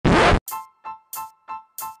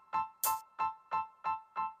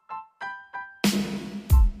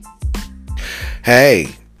Hey,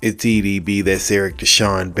 it's EDB. That's Eric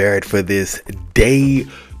Deshaun Barrett for this day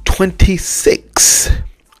 26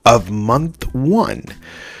 of month 1,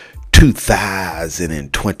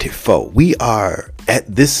 2024. We are at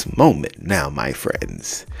this moment now, my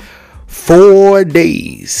friends, 4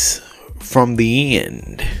 days from the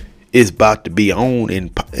end is about to be on in,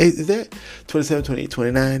 is that 27, 28,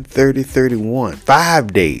 29, 30, 31,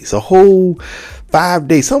 5 days, a whole 5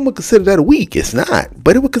 days. Some would consider that a week. It's not,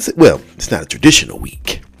 but it would consider, well, it's not a traditional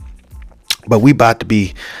week, but we about to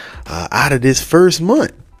be out of this first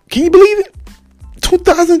month. Can you believe it?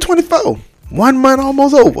 2024, 1 month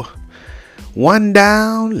almost over, one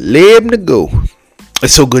down, 11 to go.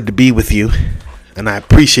 It's so good to be with you, and I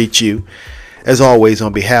appreciate you as always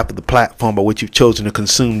on behalf of the platform by which you've chosen to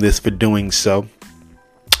consume this for doing so.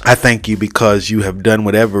 I thank you because you have done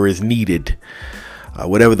whatever is needed,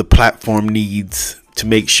 whatever the platform needs to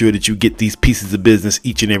make sure that you get these pieces of business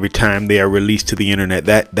each and every time they are released to the internet.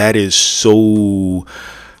 That is so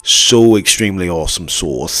extremely awesome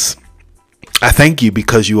source. I thank you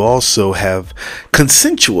because you also have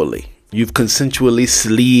consensually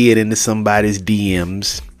slid into somebody's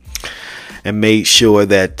DMs and made sure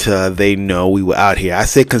that they know we were out here. I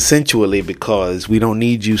say consensually because we don't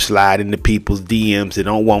need you sliding into people's DMs that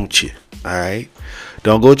don't want you. All right.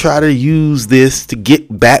 Don't go try to use this to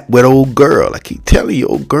get back with old girl. I keep telling you,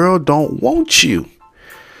 old girl don't want you.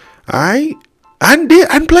 All right. I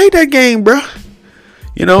played that game, bro.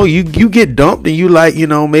 You know, you get dumped and you like, you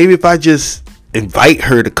know, maybe if I just invite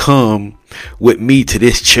her to come with me to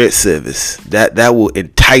this church service, that will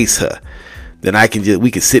entice her. Then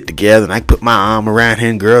we can sit together and I can put my arm around her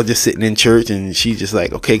and girl just sitting in church and she's just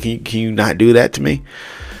like, okay, can you not do that to me?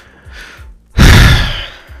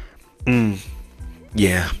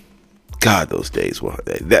 Yeah. God, those days were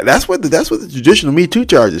that's what the traditional Me Too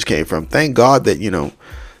charges came from. Thank God that, you know,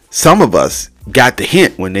 some of us got the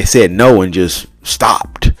hint when they said no and just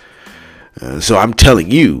stopped. So I'm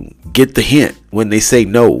telling you, get the hint when they say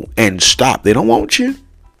no and stop. They don't want you.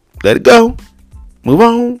 Let it go. Move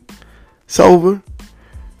on. It's over.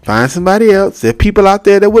 Find somebody else. There are people out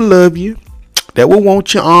there that will love you, that will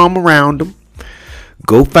want your arm around them.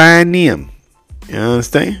 Go find them. You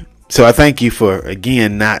understand? So I thank you for,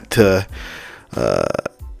 again, not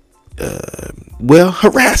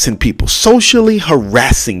harassing people, socially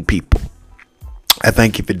harassing people. I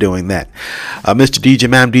thank you for doing that. Mr. DJ,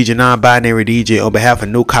 Ma'am DJ, non-binary DJ, on behalf of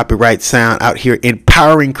No Copyright Sound, out here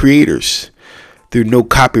empowering creators through no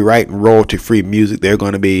copyright and royalty-free music. They're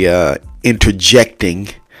going to be injecting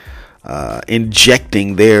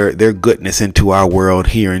their goodness into our world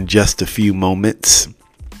here in just a few moments.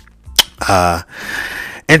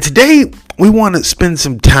 And today we want to spend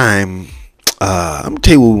some time. I'm gonna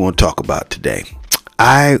tell you what we want to talk about today.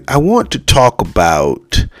 I want to talk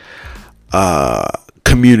about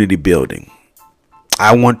community building.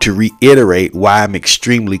 I want to reiterate why I'm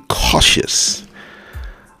extremely cautious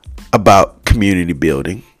about community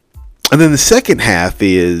building. And then the second half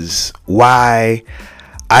is why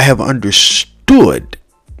I have understood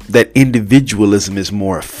that individualism is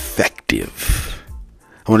more effective.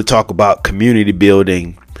 I want to talk about community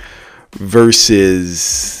building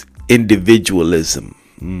versus individualism.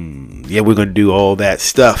 Yeah, we're going to do all that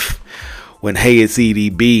stuff when Hey It's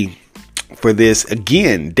EDB for this,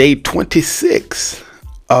 again, day 26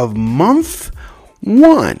 of month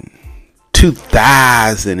 1,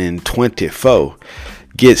 2024.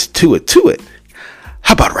 Gets to it.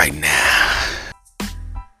 How about right now?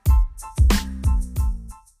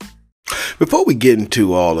 Before we get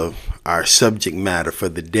into all of our subject matter for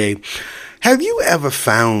the day, have you ever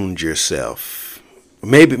found yourself,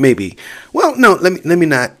 maybe, well, no, let me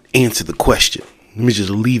not answer the question. Let me just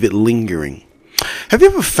leave it lingering. Have you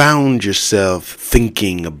ever found yourself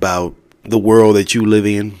thinking about the world that you live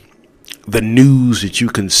in, the news that you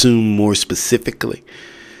consume more specifically?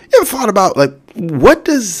 You ever thought about, like, what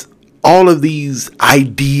does all of these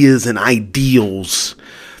ideas and ideals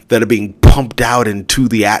that are being pumped out into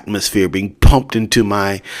the atmosphere, being pumped into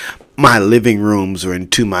my living rooms or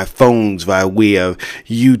into my phones via way of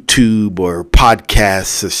YouTube or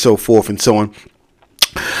podcasts or so forth and so on?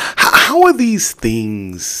 How are these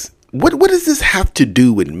things? What does this have to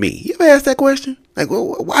do with me? You ever ask that question? Like,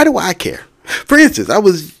 well, why do I care? For instance, I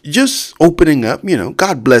was just opening up, you know,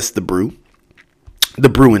 God bless the brew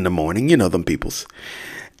in the morning, you know, them peoples.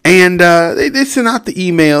 And they sent out the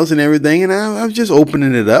emails and everything, and I was just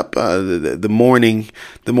opening it up. The morning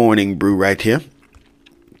brew right here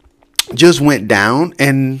just went down,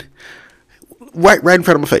 and right in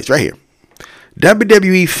front of my face, right here.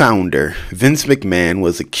 WWE founder Vince McMahon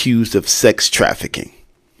was accused of sex trafficking.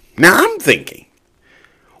 Now I'm thinking,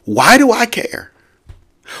 why do I care?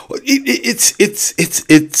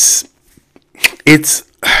 It's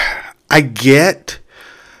I get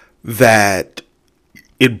that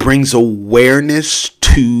it brings awareness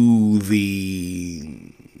to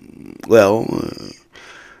the, well,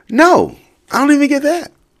 no, I don't even get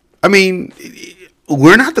that. I mean,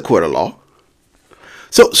 we're not the court of law.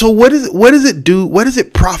 So what does it do? What does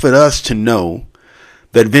it profit us to know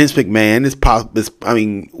that Vince McMahon is I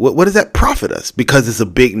mean, what does that profit us? Because it's a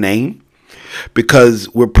big name?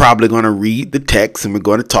 Because we're probably going to read the text and we're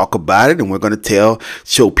going to talk about it and we're going to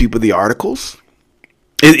show people the articles?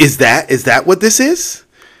 Is that what this is?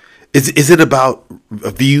 Is it about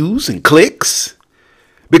views and clicks?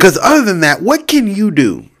 Because other than that, what can you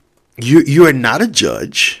do? You are not a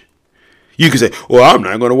judge. You can say, well, I'm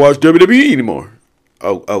not going to watch WWE anymore.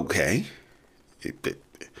 Oh, okay.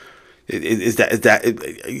 Is that?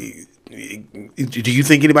 Do you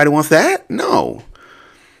think anybody wants that? No.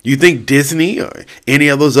 You think Disney or any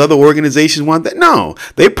of those other organizations want that? No.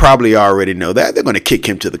 They probably already know that. They're going to kick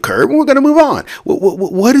him to the curb and we're going to move on.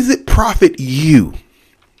 What does it profit you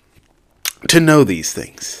to know these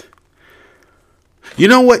things? You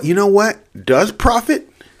know what does profit?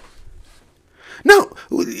 No.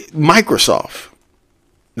 Microsoft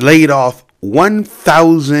laid off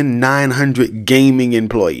 1,900 gaming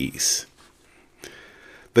employees.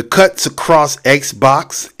 The cuts across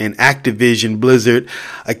Xbox and Activision Blizzard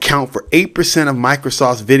account for 8% of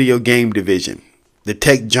Microsoft's video game division. The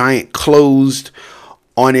tech giant closed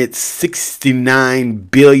on its $69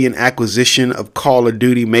 billion acquisition of Call of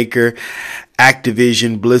Duty maker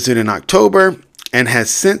Activision Blizzard in October and has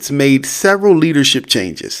since made several leadership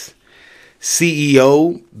changes.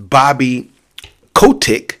 CEO Bobby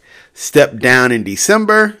Kotick stepped down in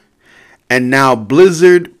December, and now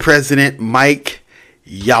Blizzard president Mike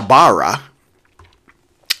Ybarra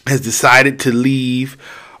has decided to leave,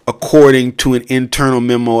 according to an internal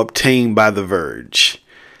memo obtained by The Verge.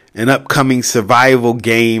 An upcoming survival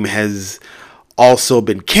game has also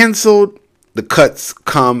been canceled. The cuts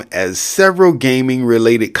come as several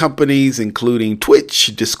gaming-related companies, including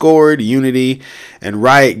Twitch, Discord, Unity, and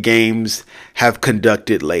Riot Games, have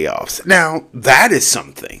conducted layoffs. Now, that is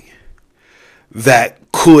something that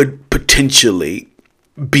could potentially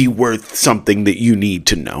be worth something that you need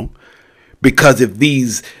to know. Because if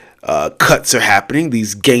these cuts are happening,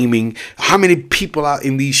 these gaming, how many people out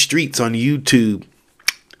in these streets on YouTube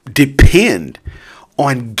depend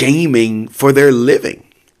on gaming for their living?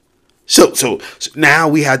 So now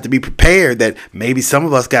we have to be prepared that maybe some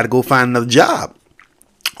of us got to go find another job.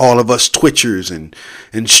 All of us Twitchers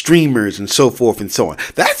and streamers and so forth and so on.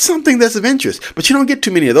 That's something that's of interest, but you don't get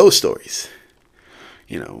too many of those stories.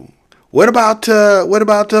 You know, what about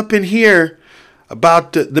up in here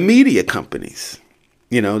about the media companies?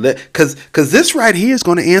 You know, that because this right here is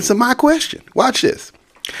going to answer my question. Watch this.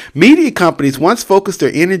 Media companies once focused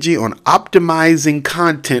their energy on optimizing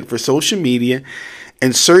content for social media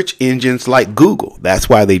and search engines like Google. That's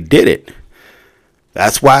why they did it.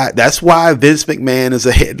 That's why Vince McMahon is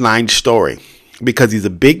a headline story, because he's a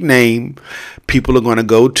big name. People are going to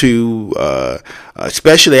go to,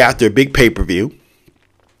 especially after a big pay-per-view.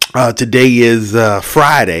 Today is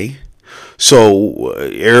Friday, so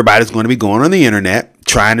everybody's going to be going on the internet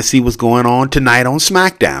trying to see what's going on tonight on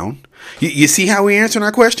SmackDown. You see how we're answering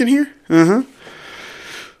our question here?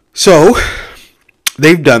 So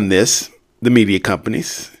they've done this. The media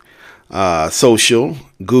companies, social,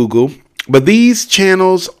 Google, but these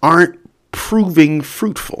channels aren't proving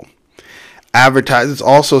fruitful. Advertisers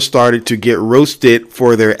also started to get roasted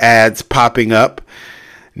for their ads popping up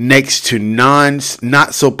next to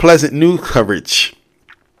not so pleasant news coverage.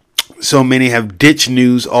 So many have ditched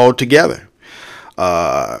news altogether.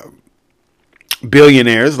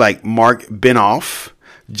 Billionaires like Mark Benioff,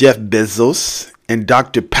 Jeff Bezos, and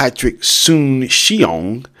Dr. Patrick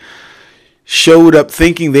Soon-Shiong showed up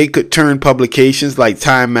thinking they could turn publications like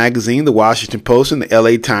Time Magazine, The Washington Post, and the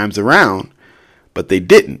LA Times around, but they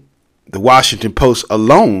didn't. The Washington Post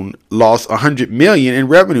alone lost $100 million in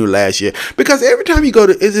revenue last year, because every time you go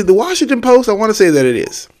to, is it the Washington Post? I want to say that it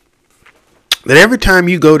is. That every time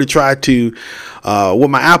you go to try to, with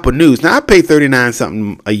my Apple News, now I pay $39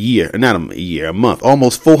 something a year, not a year, a month,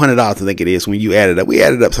 almost $400 I think it is when you add it up. We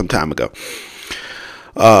added up some time ago.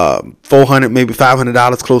 $400, maybe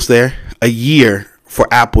 $500, close there, a year for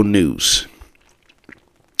Apple News.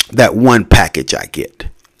 That one package I get.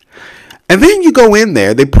 And then you go in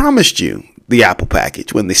there, they promised you the Apple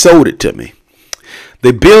package when they sold it to me.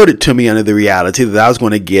 They billed it to me under the reality that I was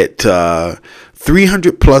going to get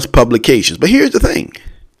 300 plus publications. But here's the thing.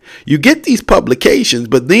 You get these publications,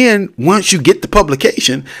 but then once you get the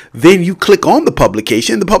publication, then you click on the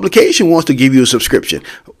publication. The publication wants to give you a subscription.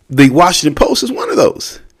 The Washington Post is one of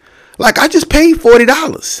those. Like, I just paid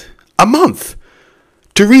 $40 a month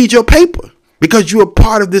to read your paper because you're a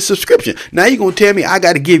part of this subscription. Now you're going to tell me I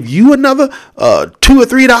got to give you another $2 or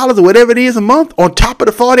 $3 or whatever it is a month on top of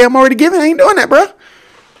the 40 I'm already giving? I ain't doing that, bro.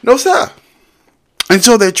 No, sir. And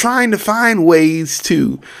so they're trying to find ways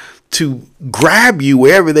to grab you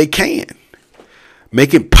wherever they can,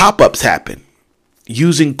 making pop-ups happen,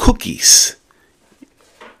 using cookies.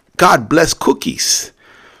 God bless cookies.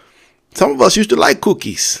 Some of us used to like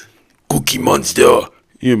cookies. Cookie Monster.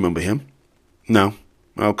 You remember him? No?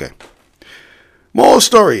 Okay. Moral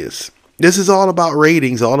story is, this is all about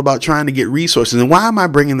ratings, all about trying to get resources. And why am I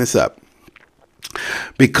bringing this up?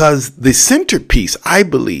 Because the centerpiece, I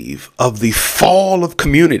believe, of the fall of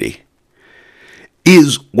community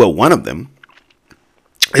is, well, one of them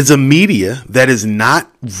is a media that is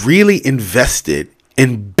not really invested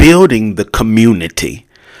in building the community,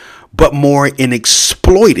 but more in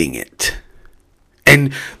exploiting it.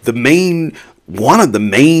 And one of the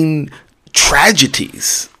main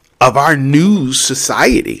tragedies of our news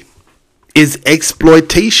society is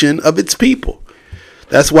exploitation of its people.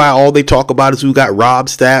 That's why all they talk about is who got robbed,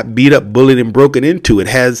 stabbed, beat up, bullied, and broken into. It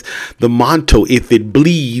has the motto, if it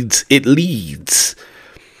bleeds, it leads.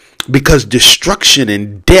 Because destruction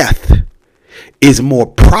and death is more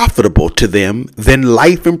profitable to them than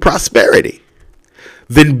life and prosperity,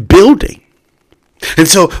 than building. And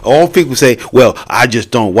so all people say, well, I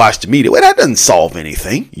just don't watch the media. Well, that doesn't solve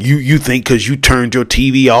anything. You think because you turned your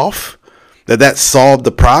TV off that solved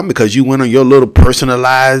the problem, because you went on your little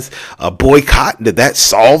personalized boycott, that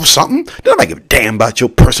solve something? Nobody give a damn about your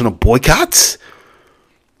personal boycotts.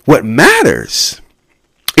 What matters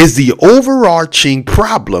is the overarching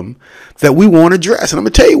problem that we want to address. And I'm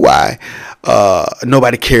going to tell you why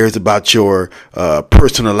nobody cares about your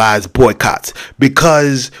personalized boycotts.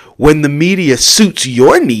 Because when the media suits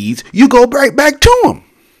your needs, you go right back to them.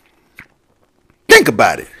 Think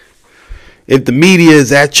about it. If the media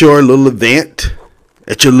is at your little event,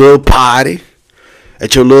 at your little party,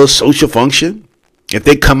 at your little social function, if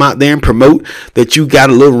they come out there and promote that you got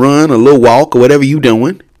a little run, a little walk, or whatever you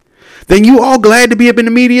doing, then you all glad to be up in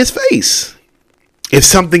the media's face. If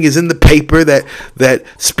something is in the paper that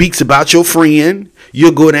speaks about your friend,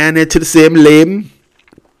 you'll go down there to the 7-Eleven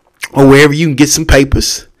or wherever you can get some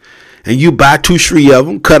papers, and you buy 2-3 of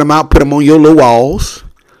them, cut them out, put them on your little walls.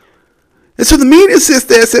 And so the media sits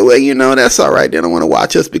there and says, well, that's all right. They don't want to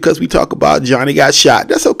watch us because we talk about Johnny got shot.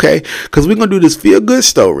 That's okay, because we're going to do this feel-good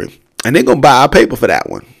story, and they're going to buy our paper for that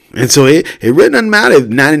one. And so it really doesn't matter if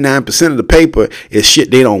 99% of the paper is shit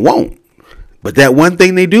they don't want. But that one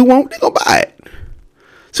thing they do want, they're going to buy it.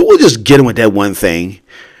 So we'll just get them with that one thing,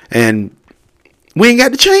 and we ain't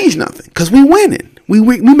got to change nothing because we winning. We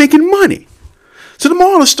making money. So the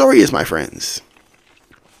moral of the story is, my friends,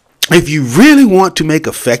 if you really want to make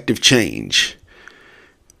effective change,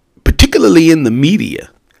 particularly in the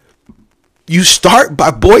media, you start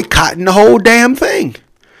by boycotting the whole damn thing.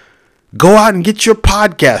 Go out and get your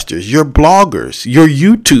podcasters, your bloggers, your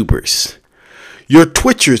YouTubers, your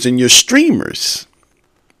Twitchers, and your streamers.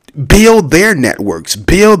 Build their networks,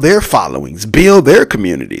 build their followings, build their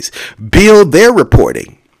communities, build their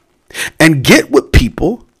reporting, and get with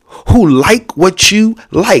people who like what you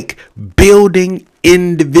like. Building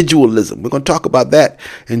individualism. We're going to talk about that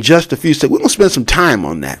in just a few seconds. We're going to spend some time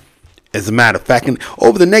on that. As a matter of fact, and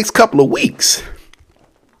over the next couple of weeks,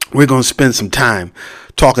 we're going to spend some time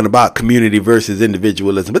talking about community versus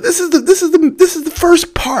individualism. But this is the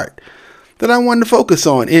first part that I wanted to focus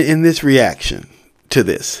on in this reaction to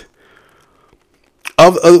this.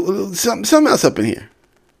 Something else up in here.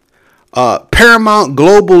 Paramount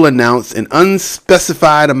Global announced an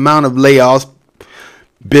unspecified amount of layoffs.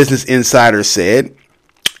 Business Insider said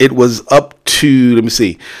it was up to,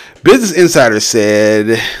 Business Insider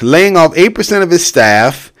said laying off 8% of its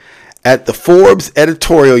staff at the Forbes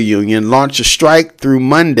editorial union launched a strike through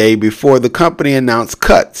Monday before the company announced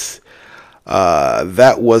cuts.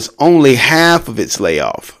 That was only half of its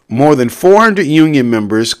layoff. More than 400 union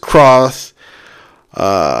members crossed. This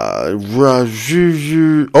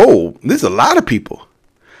is a lot of people.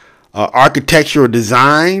 Architectural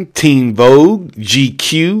Design, Teen Vogue,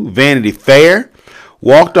 GQ, Vanity Fair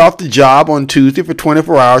walked off the job on Tuesday for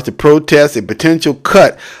 24 hours to protest a potential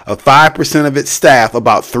cut of 5% of its staff,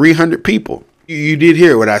 about 300 people. You did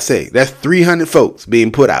hear what I say. That's 300 folks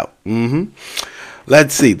being put out.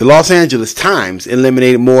 Let's see. The Los Angeles Times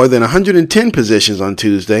eliminated more than 110 positions on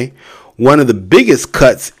Tuesday, one of the biggest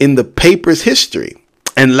cuts in the paper's history.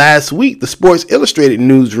 And last week, the Sports Illustrated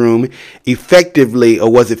newsroom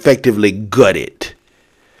was effectively gutted.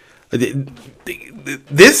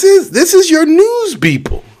 This is your news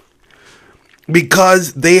people,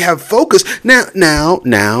 because they have focused now.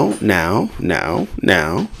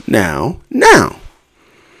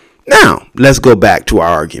 Let's go back to our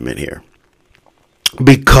argument here,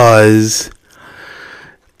 because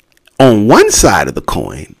on one side of the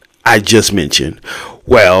coin, I just mentioned,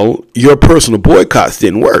 well, your personal boycotts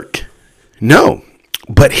didn't work. No,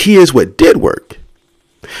 but here's what did work.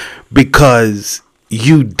 Because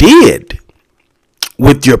you did,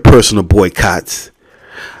 with your personal boycotts,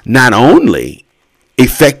 not only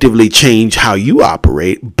effectively change how you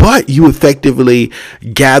operate, but you effectively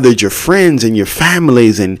gathered your friends and your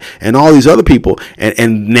families and all these other people.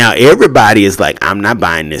 And now everybody is like, I'm not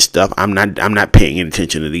buying this stuff. I'm not paying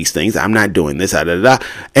attention to these things. I'm not doing this. And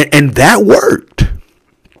that worked.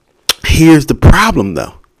 Here's the problem,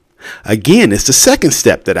 though. Again, it's the second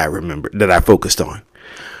step that I focused on.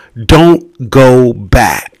 Don't go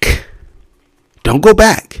back. Don't go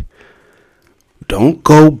back. Don't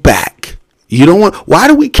go back. You don't want. Why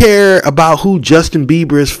do we care about who Justin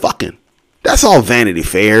Bieber is fucking? That's all Vanity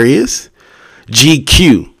Fair is.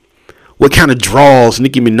 GQ. What kind of drawers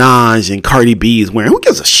Nicki Minaj and Cardi B is wearing? Who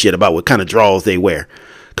gives a shit about what kind of drawers they wear?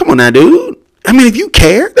 Come on now, dude. I mean, if you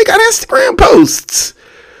care, they got Instagram posts.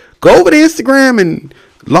 Go over to Instagram and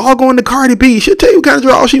log on to Cardi B. She'll tell you what kind of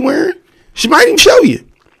drawers she wearing. She might even show you.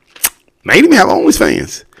 Might even have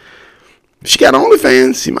OnlyFans. If she got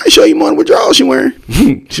OnlyFans, she might show you more than what drawers she wearing.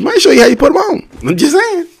 She might show you how you put them on. I'm just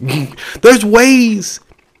saying. There's ways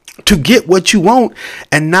to get what you want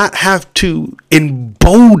and not have to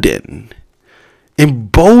embolden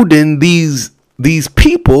these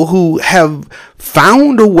people who have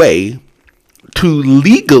found a way to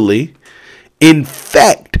legally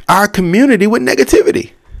infect our community with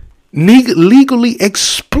negativity. Legally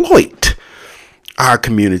exploit our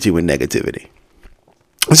community with negativity.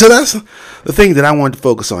 So that's the thing that I want to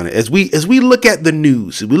focus on. As we look at the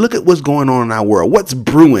news, we look at what's going on in our world, what's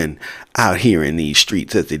brewing out here in these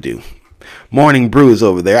streets as they do. Morning Brew is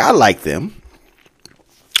over there. I like them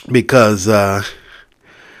because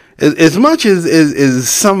as much as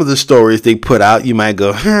some of the stories they put out, you might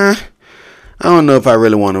go, I don't know if I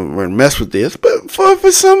really want to mess with this. But for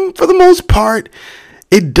the most part,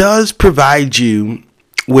 it does provide you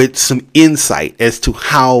with some insight as to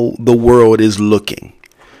how the world is looking.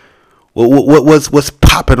 What's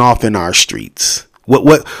popping off in our streets?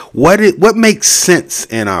 What makes sense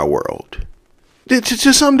in our world?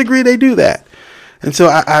 To some degree, they do that, and so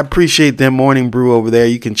I appreciate them. Morning Brew over there.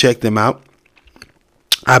 You can check them out.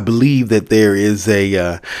 I believe that there is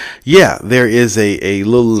a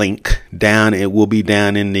little link down. It will be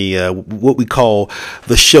down in the what we call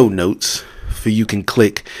the show notes, for you can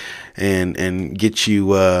click and get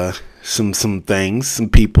you some things, some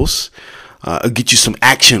peoples. Get you some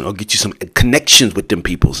action or get you some connections with them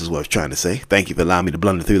peoples is what I was trying to say. Thank you for allowing me to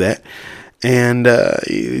blunder through that. And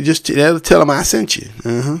just tell them I sent you.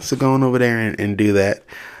 So go on over there and do that.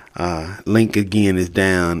 Link again is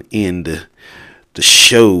down in the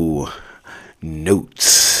show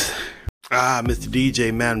notes. Mr.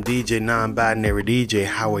 DJ, Madam DJ, non-binary DJ,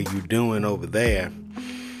 how are you doing over there?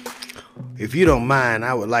 If you don't mind,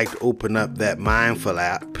 I would like to open up that Mindful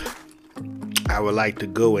app. I would like to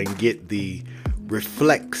go and get the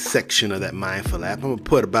reflect section of that Mindful app. I'm going to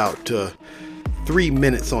put about 3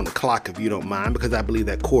 minutes on the clock, if you don't mind, because I believe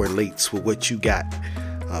that correlates with what you got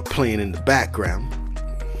playing in the background.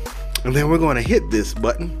 And then we're going to hit this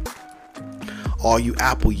button. All you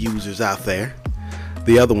Apple users out there,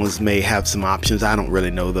 the other ones may have some options. I don't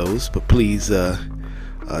really know those, but please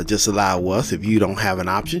just allow us. If you don't have an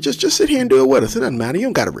option, just sit here and do it with us. It doesn't matter.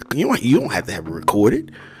 You don't have to have it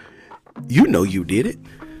recorded. You know you did it.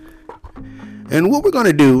 And what we're going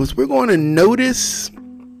to do is we're going to notice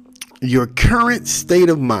your current state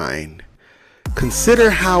of mind. Consider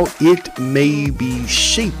how it may be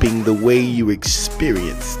shaping the way you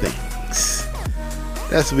experience things.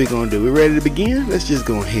 That's what we're going to do. We ready to begin? Let's just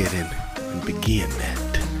go ahead and begin that.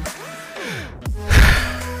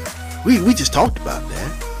 We just talked about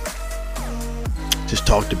that. Just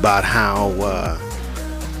talked about how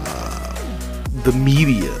the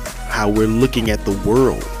media, how we're looking at the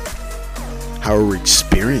world, how we're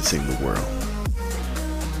experiencing the world,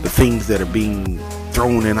 the things that are being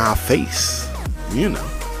thrown in our face, you know.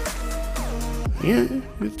 Yeah,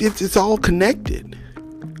 it's all connected.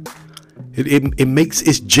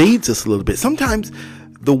 It jades us a little bit. Sometimes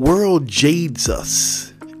the world jades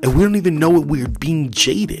us and we don't even know that we're being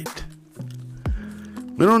jaded.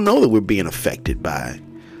 We don't know that we're being affected by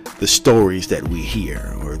the stories that we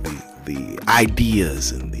hear, or the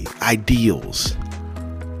ideas and the ideals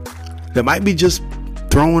that might be just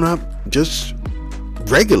thrown up just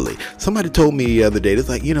regularly. Somebody told me the other day, it's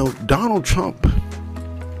like, Donald Trump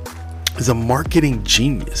is a marketing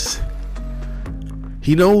genius.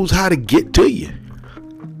 He knows how to get to you.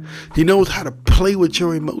 He knows how to play with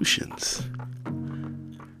your emotions.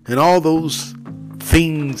 And all those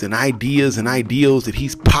things and ideas and ideals that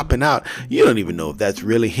he's popping out, you don't even know if that's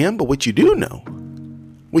really him. But what you do know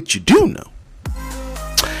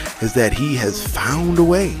is that he has found a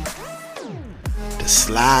way to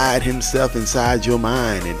slide himself inside your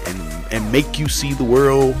mind and make you see the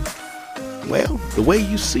world, well, the way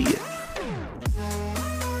you see it.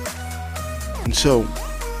 And so,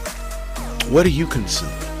 what are you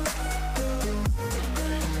consuming?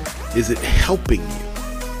 Is it helping you?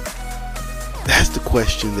 That's the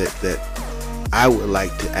question that I would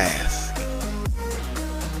like to ask.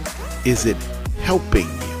 Is it helping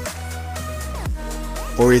you?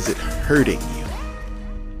 Or is it hurting you?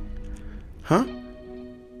 Huh?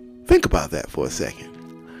 Think about that for a second.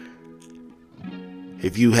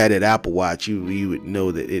 If you had an Apple Watch, you would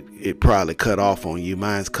know that it probably cut off on you.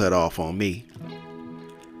 Mine's cut off on me.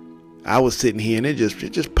 I was sitting here and it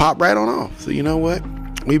just popped right on off. So you know what?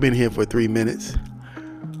 We've been here for 3 minutes.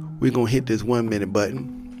 We're gonna hit this 1 minute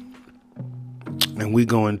button, and we're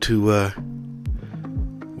going to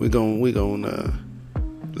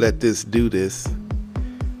let this do this.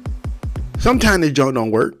 Sometimes the junk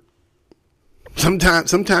don't work.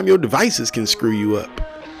 Sometimes your devices can screw you up.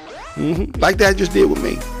 Like that just did with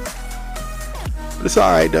me. But it's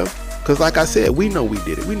all right though, because like I said, we know we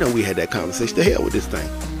did it. We know we had that conversation. The hell with this thing.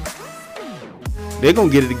 They're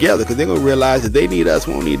gonna get it together because they're gonna realize that they need us,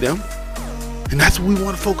 we won't need them. And that's what we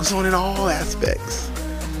want to focus on in all aspects.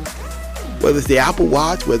 Whether it's the Apple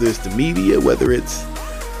Watch, whether it's the media, whether it's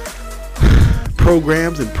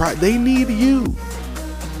programs and they need you.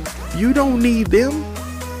 You don't need them.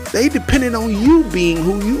 They depending on you being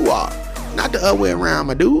who you are, not the other way around,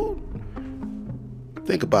 my dude.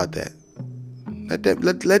 Think about that.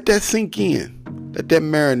 Let that sink in. Let that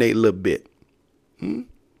marinate a little bit. All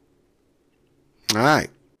right.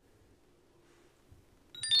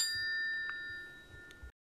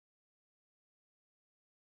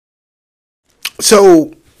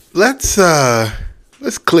 So let's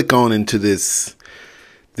click on into this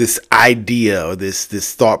idea or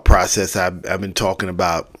this thought process I've been talking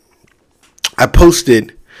about. I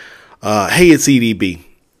posted, hey, it's EDB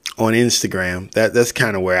on Instagram. That's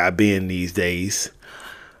kind of where I've been these days.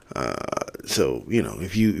 So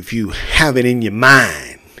if you have it in your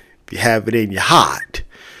mind, if you have it in your heart,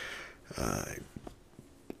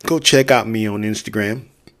 go check out me on Instagram,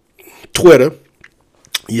 Twitter.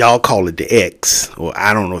 Y'all call it the X, or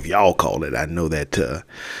I don't know if y'all call it. I know that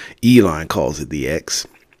Elon calls it the X.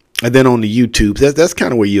 And then on the YouTube, that's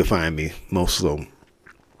kind of where you'll find me most of them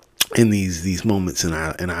in these moments in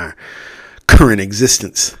our current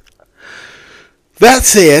existence. That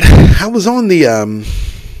said, I was on the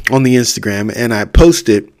Instagram and I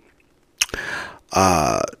posted.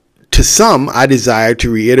 To some, I desire to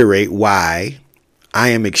reiterate why I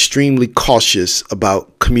am extremely cautious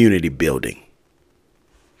about community building.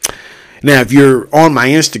 Now, if you're on my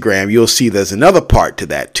Instagram, you'll see there's another part to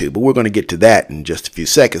that too, but we're going to get to that in just a few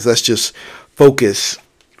seconds. Let's just focus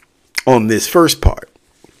on this first part.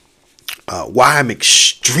 Why I'm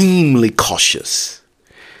extremely cautious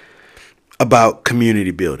about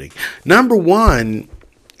community building. Number one,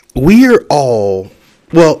 we're all,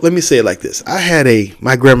 well, let me say it like this. I had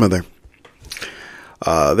my grandmother,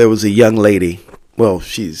 there was a young lady. Well,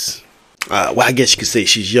 she's, I guess you could say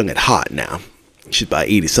she's young at heart now. She's about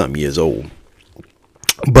 80-something years old.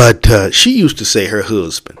 But she used to say her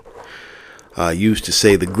husband used to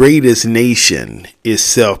say the greatest nation is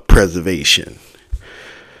self-preservation.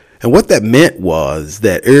 And what that meant was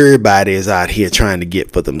that everybody is out here trying to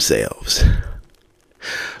get for themselves.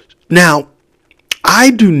 Now,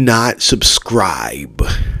 I do not subscribe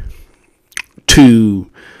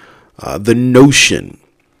to the notion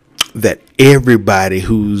that everybody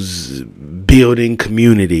who's building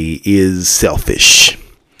community is selfish,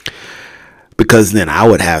 because then I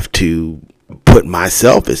would have to put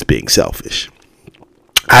myself as being selfish.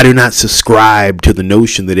 I do not subscribe to the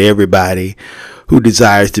notion that everybody who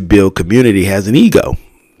desires to build community has an ego,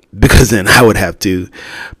 because then I would have to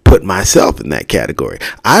put myself in that category.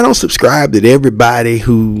 I don't subscribe that everybody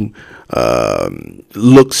who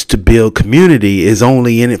looks to build community is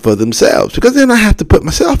only in it for themselves, because then I have to put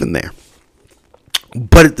myself in there.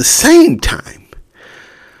 But at the same time,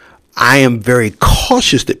 I am very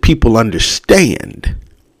cautious that people understand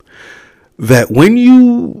that when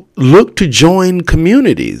you look to join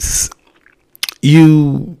communities,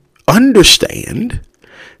 you understand,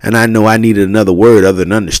 and I know I needed another word other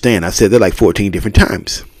than understand. I've said that like 14 different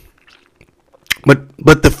times.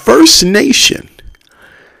 But the first nation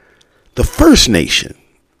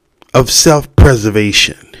of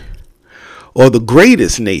self-preservation, or the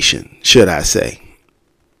greatest nation, should I say,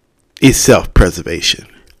 is self-preservation.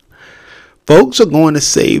 Folks are going to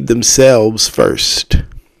save themselves first.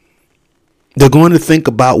 They're going to think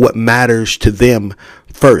about what matters to them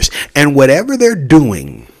first. And whatever they're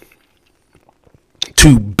doing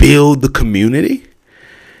to build the community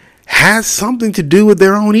has something to do with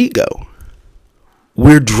their own ego.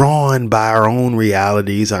 We're drawn by our own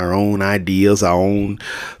realities, our own ideals, our own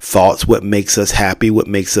thoughts, what makes us happy, what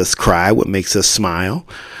makes us cry, what makes us smile,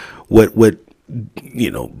 what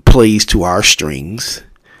plays to our strings.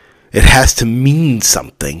 It has to mean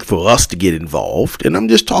something for us to get involved. And I'm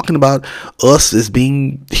just talking about us as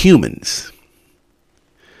being humans.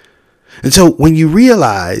 And so when you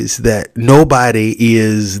realize that nobody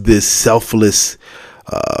is this selfless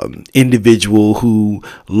individual who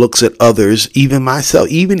looks at others, even myself,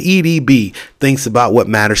 even EDB thinks about what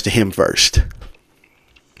matters to him first.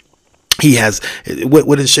 He has,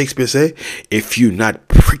 what does Shakespeare say? If you not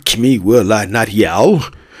prick me, will I not yell?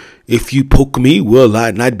 If you poke me, will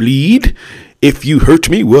I not bleed? If you hurt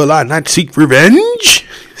me, will I not seek revenge?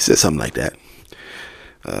 He says something like that.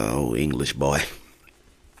 Oh, English boy.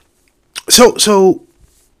 So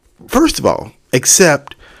first of all,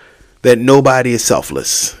 accept that nobody is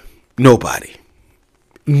selfless. Nobody.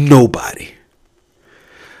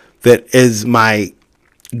 That, as my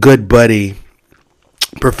good buddy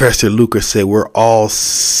Professor Lucas said, we're all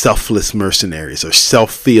selfless mercenaries, or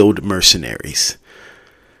self-filled mercenaries.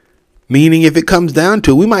 Meaning, if it comes down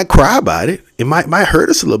to it, we might cry about it. It might hurt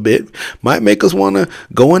us a little bit. Might make us want to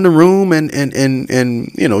go in the room and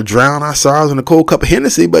drown our sorrows in a cold cup of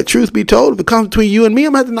Hennessy. But truth be told, if it comes between you and me,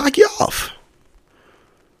 I'm going to have to knock you off.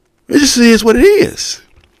 It just is what it is.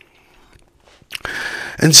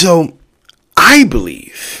 And so I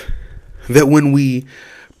believe that when we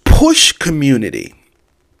push community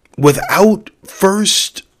without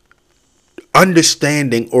first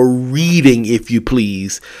understanding or reading, if you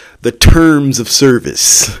please, the terms of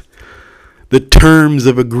service, the terms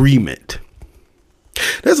of agreement,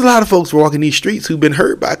 there's a lot of folks walking these streets who've been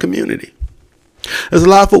hurt by community. There's a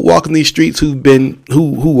lot of folk walking these streets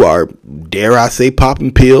who are, dare I say,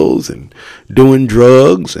 popping pills and doing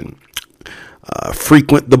drugs and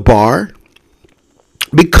frequent the bar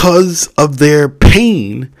because of their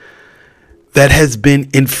pain that has been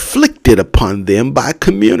inflicted upon them by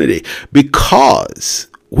community, because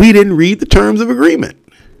we didn't read the terms of agreement.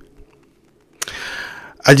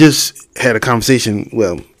 I just had a conversation.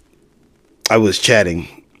 Well, I was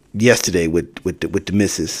chatting yesterday with the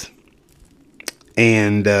missus.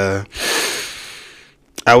 And I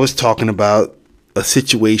was talking about a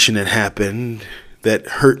situation that happened that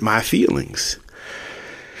hurt my feelings.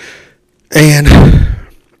 And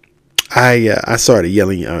I started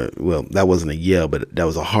yelling. Well, that wasn't a yell, but that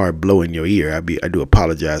was a hard blow in your ear. I do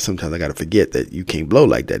apologize. Sometimes I got to forget that you can't blow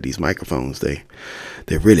like that. These microphones, they're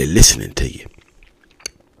really listening to you.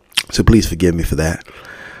 So please forgive me for that.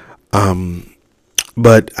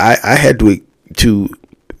 But I had to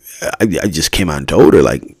I just came out and told her,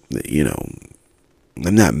 like, I'm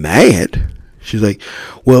not mad. She's like,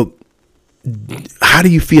 well, how do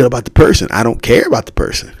you feel about the person? I don't care about the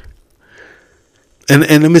person. And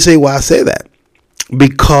let me say why I say that.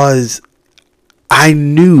 Because I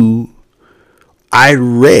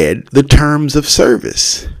read the terms of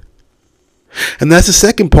service. And that's the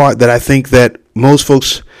second part that I think that most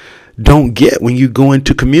folks don't get when you go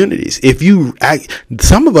into communities.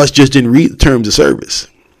 Some of us just didn't read the terms of service.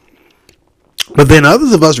 But then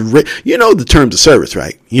others of us, the terms of service,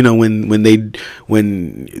 right? When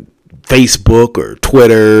Facebook or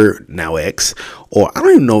Twitter, now X, or I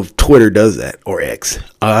don't even know if Twitter does that, or X,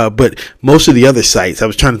 but most of the other sites, I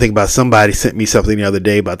was trying to think about, somebody sent me something the other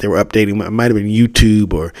day about they were updating, it might have been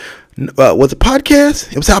YouTube, or was it podcast?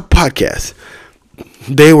 It was our podcast.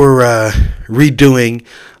 They were redoing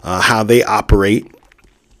how they operate.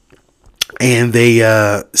 And they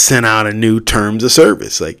sent out a new terms of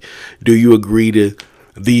service. Like, do you agree to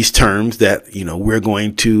these terms that, we're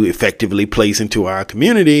going to effectively place into our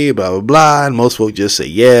community, blah, blah, blah. And most folks just say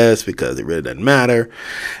yes because it really doesn't matter.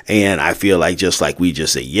 And I feel like just like we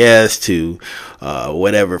just say yes to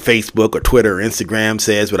whatever Facebook or Twitter or Instagram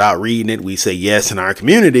says without reading it, we say yes in our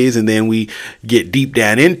communities. And then we get deep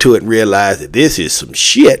down into it and realize that this is some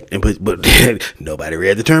shit. But nobody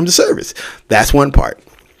read the terms of service. That's one part.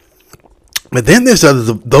 But then there's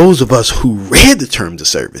those of us who read the terms of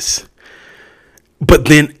service, but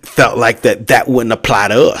then felt like that wouldn't apply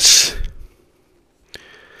to us.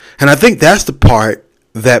 And I think that's the part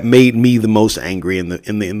that made me the most angry in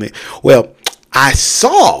the well, I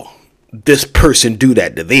saw this person do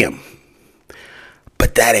that to them,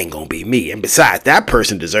 but that ain't gonna be me. And besides, that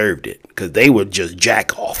person deserved it because they were just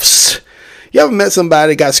jack-offs. You ever met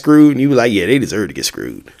somebody that got screwed and you were like, yeah, they deserve to get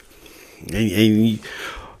screwed?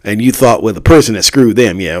 And you thought, well, the person that screwed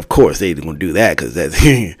them, yeah, of course they didn't do that because that's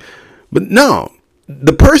but no,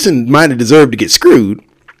 the person might have deserved to get screwed.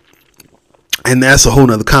 And that's a whole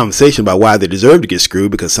nother conversation about why they deserve to get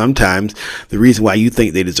screwed, because sometimes the reason why you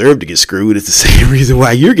think they deserve to get screwed is the same reason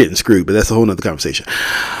why you're getting screwed. But that's a whole nother conversation.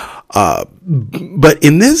 But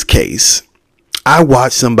in this case, I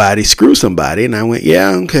watched somebody screw somebody and I went, yeah,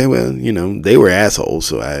 okay, well, they were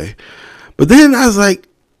assholes. But then I was like,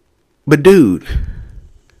 but dude,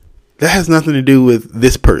 that has nothing to do with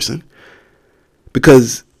this person,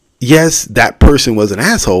 because yes, that person was an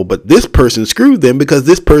asshole, but this person screwed them because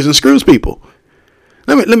this person screws people.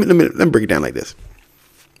 Let me break it down like this.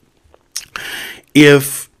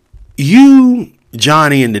 If you,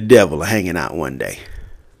 Johnny, and the devil are hanging out one day,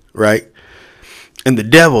 right? And the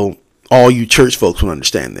devil, all you church folks will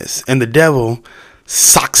understand this, and the devil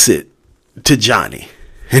socks it to Johnny.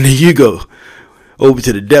 And then you go over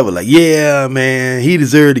to the devil like, yeah, man, he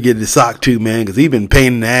deserved to get the sock too, man, because he been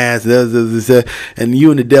pain in the ass. And you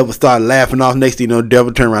and the devil start laughing off. Next thing you know, the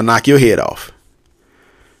devil turn around and knock your head off.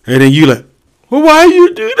 And then you like, well, why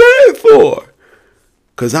you do that for?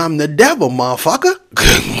 Because I'm the devil, motherfucker.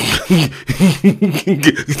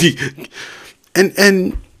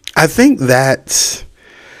 and I think that's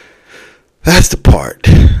the part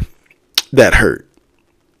that hurt.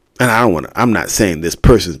 And I'm not saying this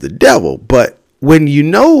person's the devil, but when you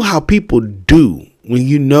know how people do, when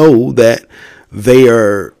you know that they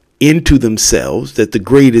are into themselves, that the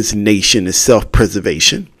greatest nation is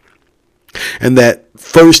self-preservation, and that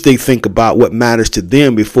first they think about what matters to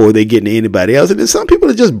them before they get into anybody else. And then some people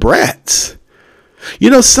are just brats.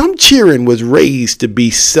 Some children was raised to be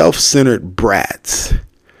self-centered brats.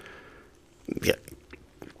 Yeah.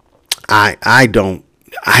 I don't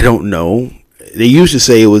know. They used to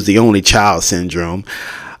say it was the only child syndrome.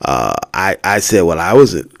 I said, well, I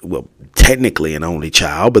was technically an only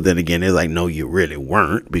child, but then again, they're like, no, you really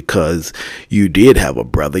weren't, because you did have a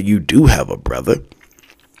brother. You do have a brother.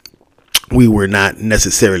 We were not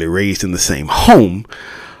necessarily raised in the same home,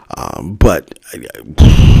 but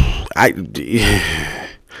I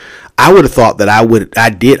would have thought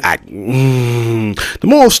that the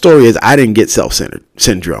moral story is I didn't get self-centered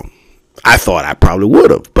syndrome. I thought I probably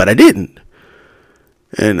would have, but I didn't.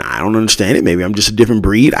 And I don't understand it. Maybe I'm just a different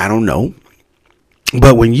breed. I don't know.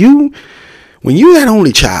 But when you're that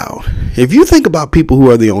only child, if you think about people who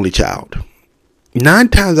are the only child, 9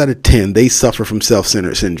 times out of 10, they suffer from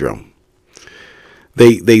self-centered syndrome.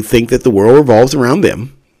 They think that the world revolves around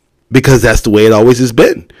them because that's the way it always has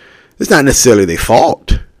been. It's not necessarily their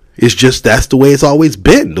fault. It's just that's the way it's always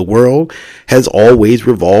been. The world has always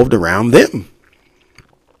revolved around them.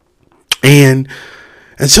 And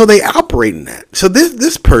so they operate in that. So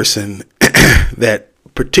this person that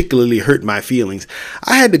particularly hurt my feelings,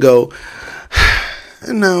 I had to go,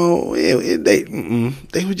 no,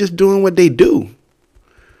 they were just doing what they do.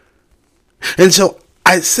 And so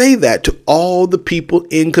I say that to all the people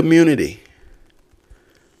in community.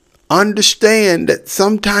 Understand that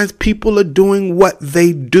sometimes people are doing what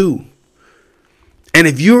they do. And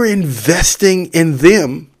if you're investing in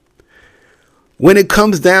them, when it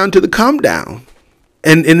comes down to the come down,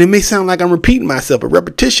 and it may sound like I'm repeating myself, but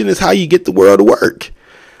repetition is how you get the world to work.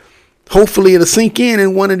 Hopefully it'll sink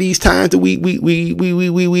in one of these times that we.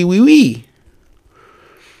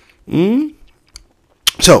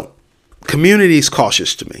 So, community is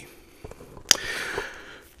cautious to me.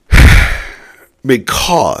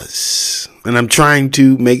 Because, and I'm trying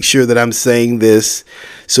to make sure that I'm saying this,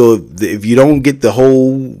 so if you don't get the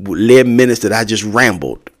whole 11 minutes that I just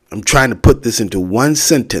rambled, I'm trying to put this into one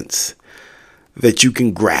sentence that you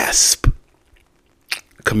can grasp.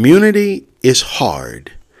 Community is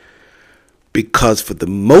hard because for the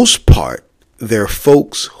most part, there are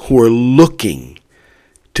folks who are looking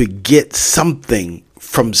to get something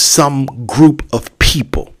from some group of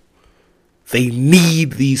people. They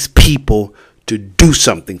need these people to do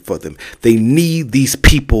something for them. They need these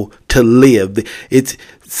people to live. It's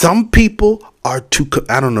some people are too,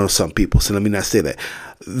 I don't know some people, so let me not say that.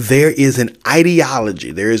 There is an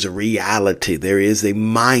ideology, there is a reality, there is a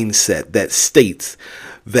mindset that states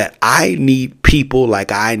that I need people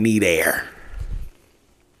like I need air.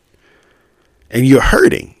 And you're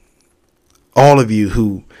hurting. all of you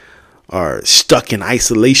who are stuck in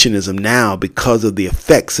isolationism now because of the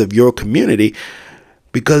effects of your community,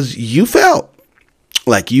 because you felt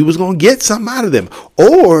like you was going to get something out of them,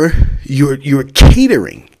 or you're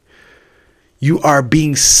catering. You are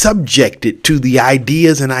being subjected to the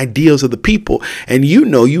ideas and ideals of the people. And you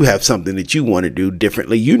know you have something that you want to do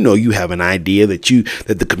differently. You know you have an idea that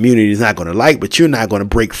the community is not going to like, but you're not going to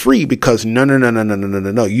break free because no.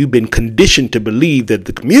 You've been conditioned to believe that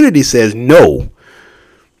the community says no.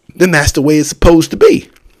 Then that's the way it's supposed to be.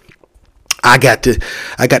 I got to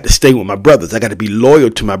stay with my brothers. I got to be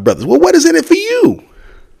loyal to my brothers. Well, what is in it for you?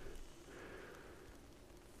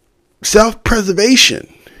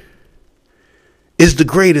 Self-preservation is the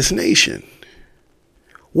greatest nation.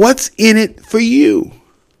 What's in it for you?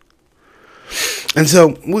 And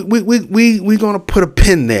so we're going to put a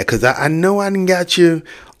pin there, because I know I done got you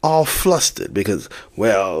all flustered because,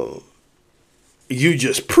 well, you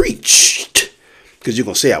just preached. Because you're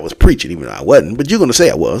going to say I was preaching even though I wasn't, but you're going to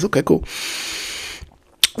say I was. Okay, cool.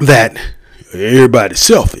 That everybody's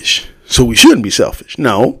selfish, so we shouldn't be selfish.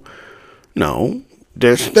 No.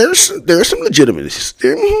 There's some legitimacy.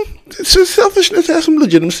 Selfishness has some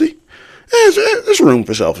legitimacy. There's room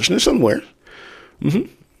for selfishness somewhere.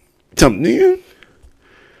 Something,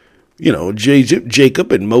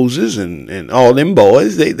 Jacob and Moses and all them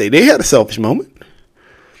boys, they had a selfish moment.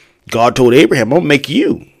 God told Abraham, I'm gonna make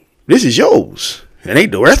you. This is yours. It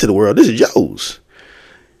ain't the rest of the world. This is yours.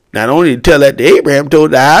 Not only to tell that to Abraham,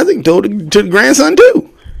 told to Isaac, told to the grandson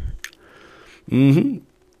too.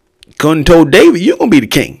 Couldn't told David, you're going to be the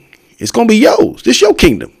king. It's going to be yours. This is your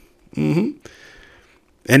kingdom. And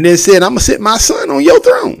then said, I'm going to set my son on your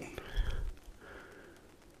throne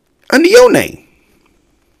under your name.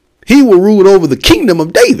 He will rule over the kingdom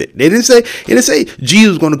of David. It didn't say Jesus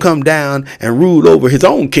was going to come down and rule over his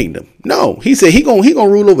own kingdom. No, he said he gonna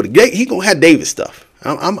rule over he gonna have David's stuff.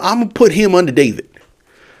 I'm gonna put him under David.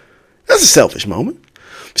 That's a selfish moment.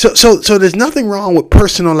 So there's nothing wrong with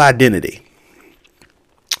personal identity,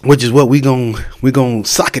 which is what we're gonna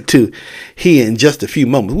sock it to here in just a few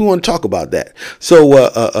moments. We want to talk about that.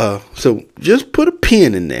 So just put a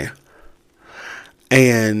pin in there.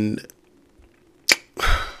 And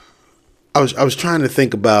I was trying to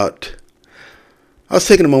think about. I was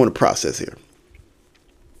taking a moment to process here.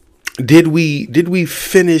 Did we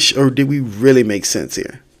finish, or did we really make sense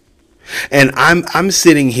here? And I'm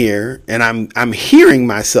sitting here and I'm hearing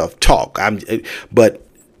myself talk. But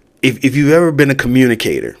if you've ever been a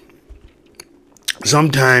communicator,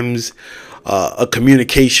 sometimes a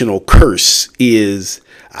communicational curse is,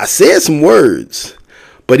 I said some words,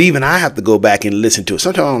 but even I have to go back and listen to it.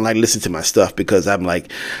 Sometimes I don't like listening to my stuff because I'm like,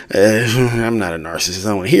 I'm not a narcissist. I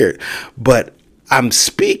don't want to hear it. But I'm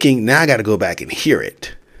speaking, now I got to go back and hear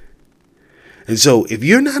it. And so if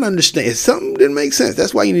you're not understanding, if something didn't make sense,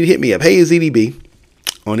 that's why you need to hit me up. Hey, ZDB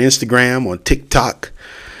on Instagram, on TikTok.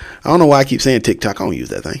 I don't know why I keep saying TikTok. I don't use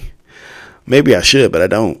that thing. Maybe I should, but I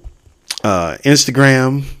don't.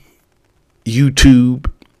 Instagram, YouTube,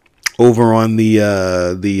 over on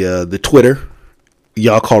the Twitter.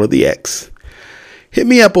 Y'all call it the X. Hit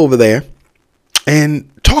me up over there and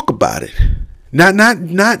talk about it.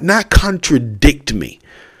 Not contradict me,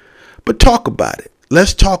 but talk about it.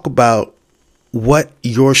 Let's talk about what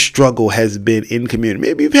your struggle has been in community.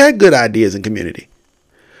 Maybe you've had good ideas in community.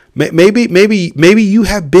 Maybe you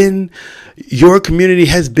have been, your community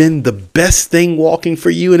has been the best thing walking for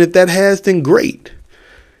you. And if that has, then great.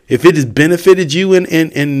 If it has benefited you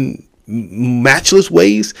in matchless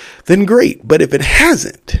ways, then great. But if it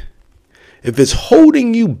hasn't, if it's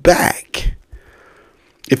holding you back,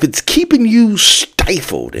 if it's keeping you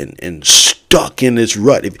stifled and stuck in this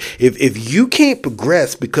rut, if you can't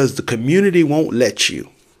progress because the community won't let you,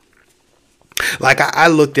 like I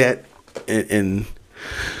looked at, and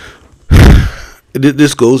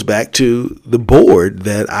this goes back to the board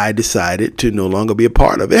that I decided to no longer be a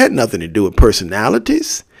part of. It had nothing to do with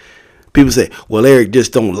personalities. People say, well, Eric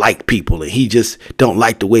just don't like people, and he just don't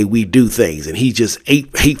like the way we do things, and he just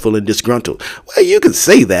hateful and disgruntled. Well, you can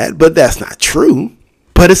say that, but that's not true.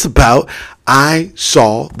 But it's about, I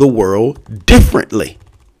saw the world differently.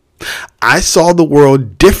 I saw the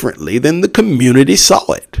world differently than the community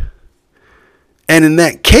saw it. And in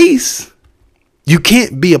that case, you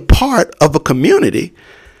can't be a part of a community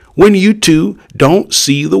when you two don't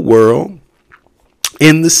see the world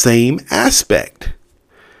in the same aspect.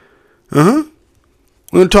 We're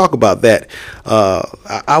going to talk about that.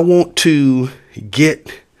 I want to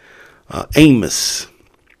get Amos.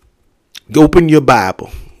 Open your Bible.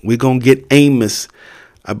 We're going to get Amos.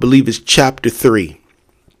 I believe it's chapter 3.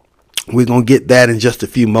 We're going to get that in just a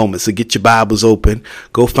few moments. So get your Bibles open.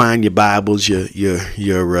 Go find your Bibles, your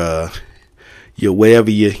wherever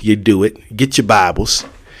you do it. Get your Bibles.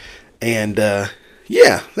 And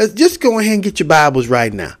let's just go ahead and get your Bibles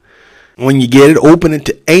right now. When you get it, open it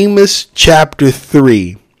to Amos chapter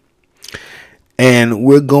 3. And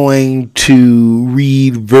we're going to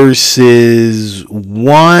read verses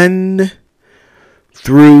 1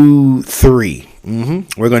 through 3.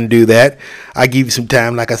 We're going to do that. I give you some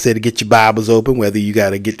time, like I said, to get your Bibles open, whether you got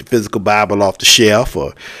to get the physical Bible off the shelf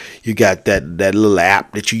or you got that little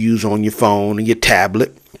app that you use on your phone and your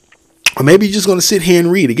tablet. Or maybe you're just going to sit here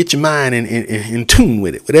and read it. Get your mind in tune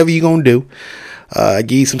with it. Whatever you're going to do. I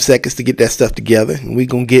give you some seconds to get that stuff together. And we're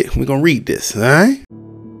going to read this. All right.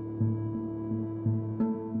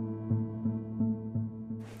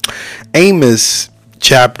 Amos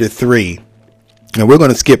chapter 3. Now we're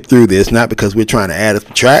going to skip through this, not because we're trying to add a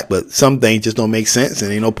track, but some things just don't make sense,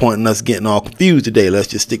 and ain't no point in us getting all confused today. Let's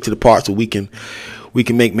just stick to the parts so we can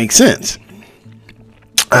make sense.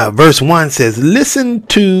 Verse 1 says, "Listen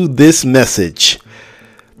to this message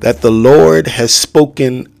that the Lord has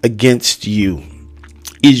spoken against you,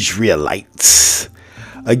 Israelites,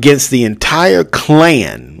 against the entire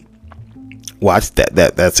clan." Watch that.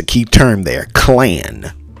 That's a key term there,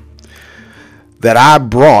 clan. "That I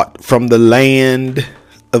brought from the land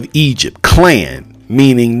of Egypt." Clan,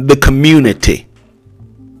 meaning the community.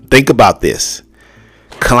 Think about this.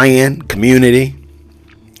 Clan, community,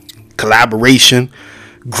 collaboration,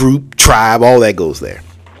 group, tribe, all that goes there.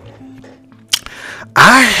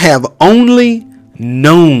 "I have only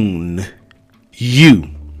known you.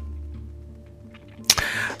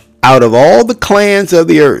 Out of all the clans of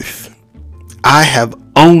the earth, I have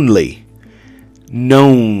only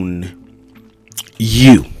known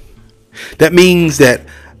you." That means that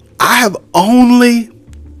I have only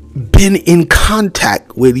been in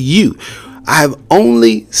contact with you. I have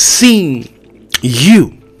only seen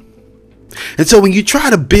you. And so when you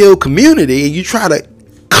try to build community and you try to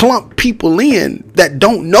clump people in that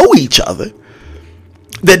don't know each other,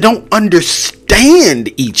 that don't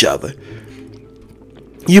understand each other,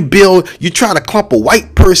 you try to clump a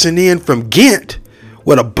white person in from Ghent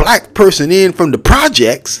with a black person in from the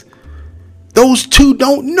projects. Those two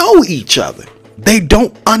don't know each other. They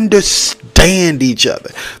don't understand each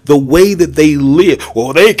other. The way that they live,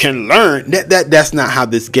 well, they can learn. That's not how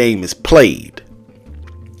this game is played.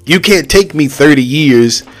 You can't take me 30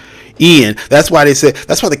 years in. That's why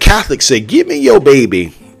the Catholics say, give me your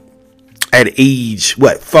baby at age,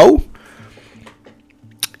 4?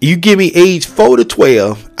 You give me age 4 to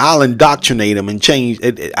 12, I'll indoctrinate them and change.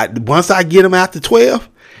 Once I get them after 12,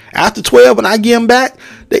 when I get them back,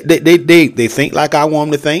 they think like I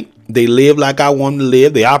want them to think. They live like I want them to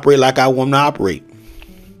live. They operate like I want them to operate.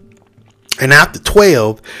 And after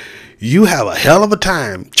 12, you have a hell of a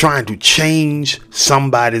time trying to change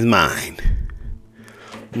somebody's mind.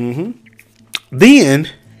 Then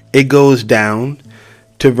it goes down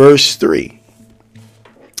to verse 3.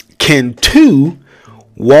 "Can two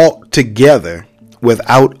walk together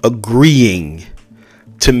without agreeing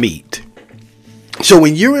to meet?" So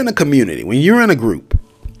when you're in a community, when you're in a group,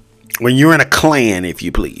 when you're in a clan, if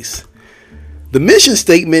you please, the mission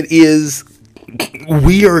statement is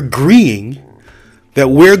we are agreeing that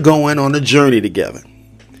we're going on a journey together.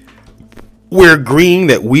 We're agreeing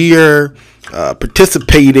that we are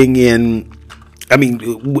participating in,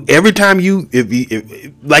 every time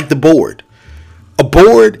if like the board, a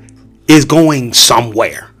board is going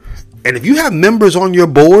somewhere. And if you have members on your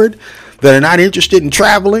board that are not interested in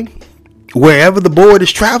traveling wherever the board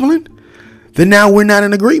is traveling, then now we're not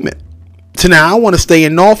in agreement. So now I want to stay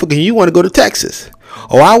in Norfolk and you want to go to Texas.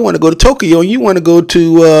 Or I want to go to Tokyo and you want to go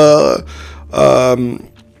to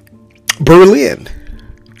Berlin.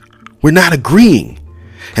 We're not agreeing.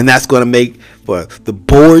 And that's going to make for the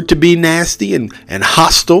board to be nasty and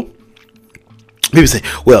hostile. People say,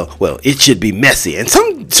 well, it should be messy. And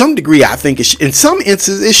some degree, I think in some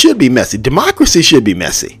instances, it should be messy. Democracy should be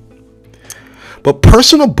messy. But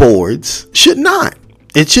personal boards should not.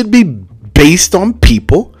 It should be based on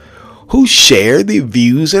people who share the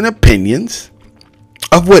views and opinions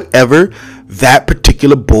of whatever that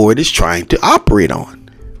particular board is trying to operate on.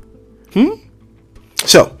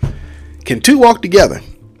 So, can two walk together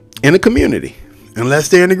in a community unless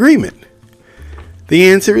they're in agreement? The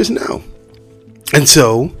answer is no. And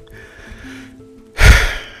so,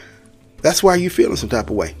 that's why you're feeling some type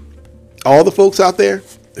of way. All the folks out there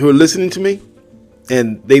who are listening to me,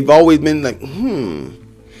 and they've always been like,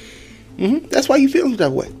 that's why you feel some type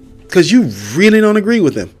of way. Because you really don't agree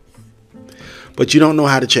with them. But you don't know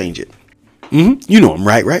how to change it. You know I'm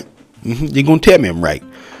right? You're going to tell me I'm right.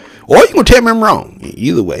 Or you can tell me I'm wrong.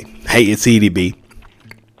 Either way. Hey, it's EDB.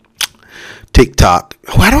 TikTok.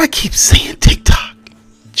 Why do I keep saying TikTok?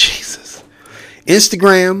 Jesus.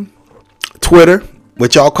 Instagram, Twitter,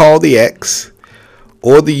 which y'all call the X,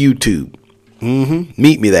 or the YouTube.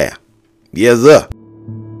 Meet me there. Yes, sir.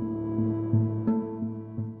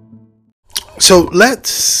 So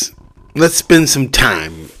let's spend some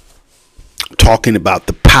time talking about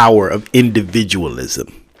the power of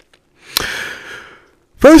individualism.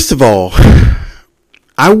 First of all,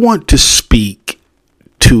 I want to speak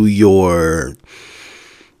to your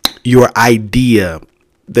idea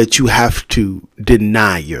that you have to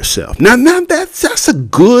deny yourself. Now that's a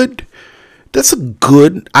good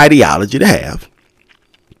ideology to have.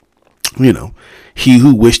 You know, he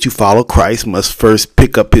who wished to follow Christ must first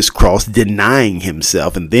pick up his cross, denying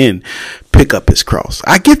himself, and then pick up his cross.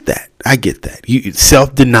 I get that.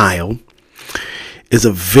 Self-denial is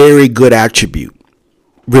a very good attribute.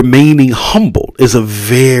 Remaining humble is a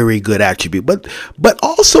very good attribute. But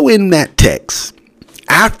also in that text,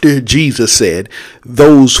 after Jesus said,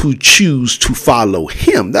 those who choose to follow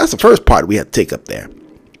him, that's the first part we have to take up there.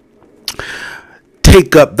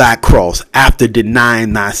 Take up thy cross after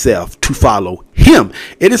denying thyself to follow him.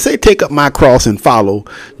 It didn't say take up my cross and follow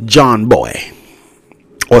John Boy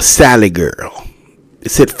or Sally Girl.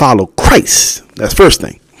 It said follow Christ. That's the first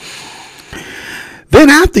thing. Then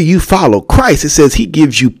after you follow Christ, it says he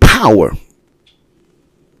gives you power.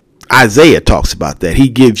 Isaiah talks about that. He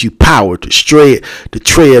gives you power to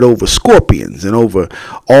tread over scorpions and over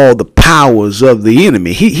all the powers of the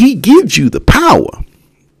enemy. He gives you the power.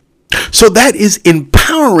 So that is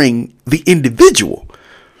empowering the individual.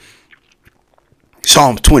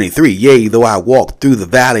 Psalm 23, yea, though I walk through the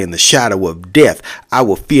valley in the shadow of death, I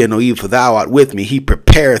will fear no evil, for thou art with me. He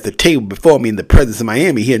prepareth a table before me in the presence of my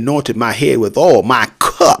enemy. He anointed my head with oil. My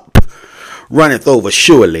cup runneth over.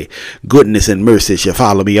 Surely goodness and mercy shall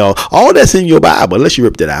follow me all that's in your Bible, unless you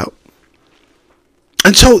ripped it out.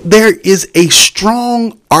 And so there is a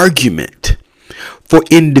strong argument for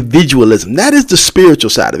individualism. That is the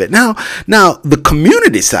spiritual side of it. Now the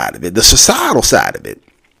community side of it, the societal side of it,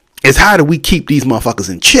 is how do we keep these motherfuckers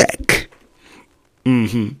in check?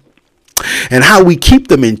 And how we keep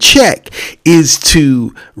them in check is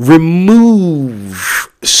to remove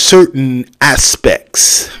certain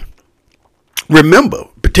aspects. Remember,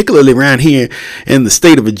 particularly around here in the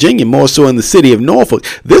state of Virginia, more so in the city of Norfolk,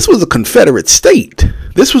 this was a Confederate state.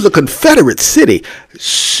 This was a Confederate city,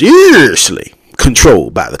 seriously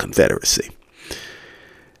controlled by the Confederacy,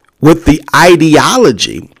 with the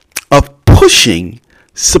ideology of pushing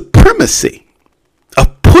supremacy,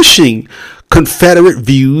 of pushing Confederate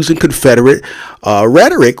views and Confederate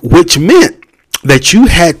rhetoric, which meant that you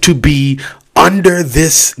had to be under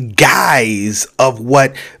this guise of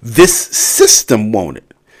what this system wanted.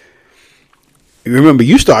 You remember,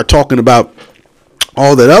 you start talking about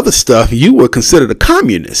all that other stuff, you were considered a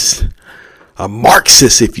communist, a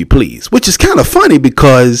Marxist, if you please, which is kind of funny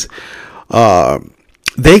because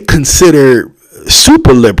they consider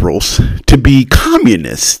super liberals to be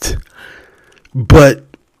communist. But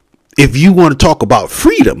if you want to talk about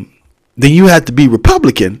freedom, then you have to be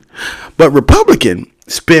Republican. But Republican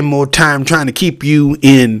spend more time trying to keep you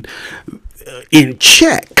in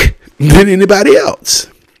check than anybody else.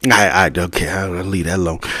 I don't care. I'll leave that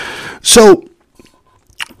alone. So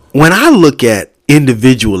when I look at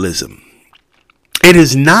individualism, it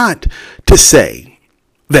is not to say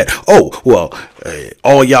that,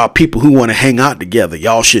 all y'all people who want to hang out together,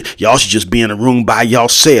 y'all should just be in a room by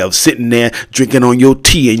yourselves, sitting there drinking on your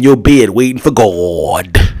tea in your bed, waiting for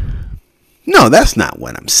God. No, that's not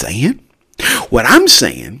what I'm saying. What I'm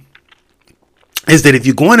saying is that if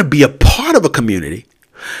you're going to be a part of a community,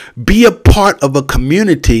 be a part of a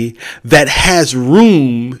community that has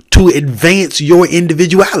room to advance your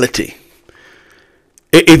individuality.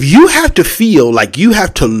 If you have to feel like you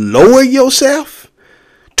have to lower yourself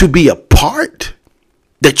to be a part,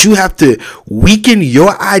 that you have to weaken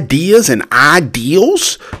your ideas and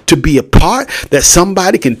ideals to be a part, that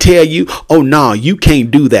somebody can tell you, oh, no, you can't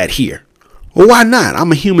do that here. Well, why not?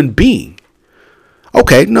 I'm a human being.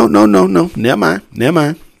 Okay, no. Never mind.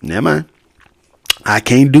 I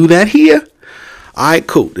can't do that here. All right,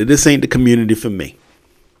 cool. This ain't the community for me.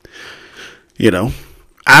 You know,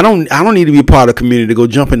 I don't need to be a part of the community to go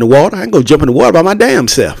jump in the water. I can go jump in the water by my damn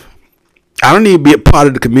self. I don't need to be a part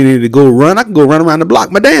of the community to go run. I can go run around the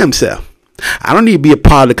block my damn self. I don't need to be a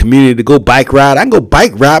part of the community to go bike ride. I can go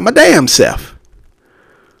bike ride my damn self.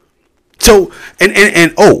 So,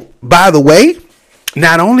 and oh, by the way,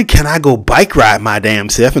 not only can I go bike ride my damn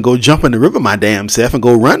self and go jump in the river my damn self and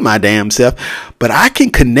go run my damn self, but I can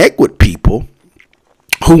connect with people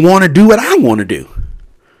who want to do what I want to do.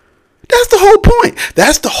 That's the whole point.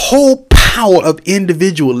 That's the whole power of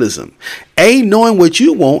individualism. Knowing what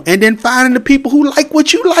you want and then finding the people who like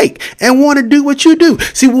what you like and want to do what you do.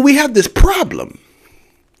 See, when we have this problem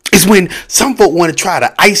is when some folk want to try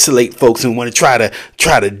to isolate folks and want to try to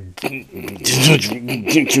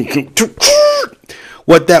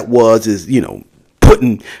what that was is,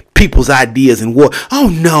 putting people's ideas in war. Oh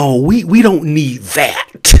no, we don't need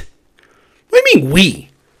that. What do you mean we?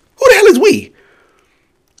 Who the hell is we?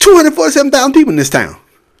 247,000 people in this town.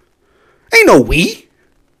 Ain't no we.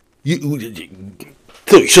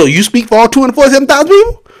 So you speak for all 247,000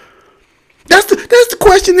 people? That's the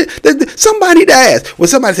question that somebody to ask. When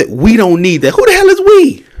somebody said we don't need that, who the hell is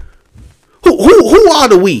we? Who are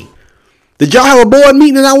the we? Did y'all have a board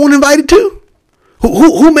meeting that I wasn't invited to?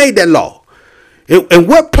 Who made that law? And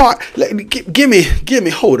what part? Give me.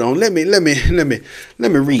 Hold on. Let me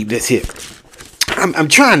read this here. I'm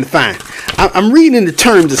trying to find. I'm reading the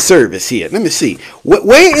terms of service here. Let me see.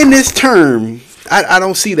 Where in this term? I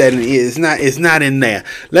don't see that. It's not in there.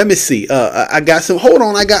 Let me see. I got some. Hold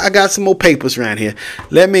on. I got some more papers around here.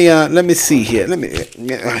 Let me see here. Let me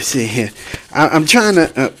see here. I'm trying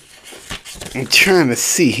to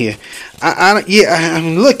see here.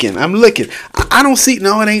 I'm looking. I don't see.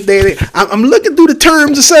 No, it ain't there. I'm looking through the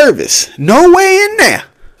terms of service. Nowhere in there.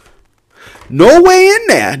 Nowhere in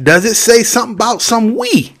there does it say something about some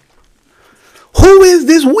we. Who is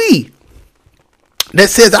this we that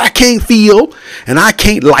says I can't feel and I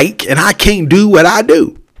can't like and I can't do what I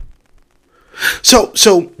do? So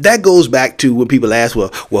that goes back to when people ask, well,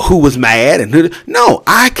 who was mad and who? No,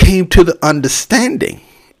 I came to the understanding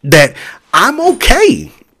that I'm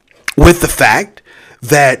okay with the fact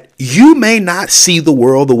that you may not see the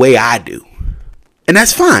world the way I do, and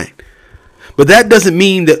that's fine. But that doesn't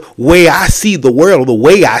mean that the way I see the world,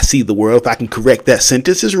 if I can correct that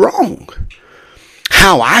sentence, is wrong.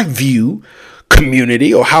 How I view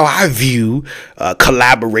community or how I view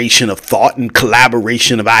collaboration of thought and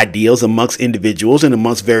collaboration of ideals amongst individuals and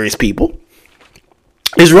amongst various people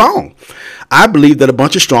is wrong. I believe that a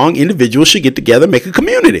bunch of strong individuals should get together and make a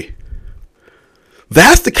community.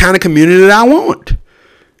 That's the kind of community that I want,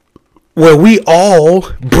 where we all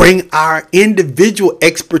bring our individual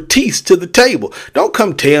expertise to the table. Don't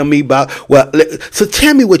come tell me about, so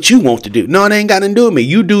tell me what you want to do. No, it ain't got nothing to do with me.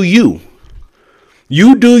 You do you.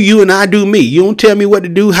 You do you and I do me. You don't tell me what to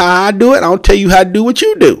do, how I do it. I don't tell you how to do what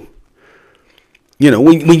you do.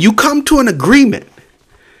 When you come to an agreement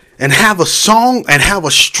and have a strong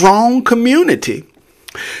community,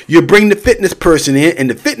 you bring the fitness person in, and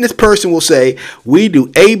the fitness person will say, we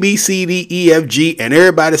do A, B, C, D, E, F, G, and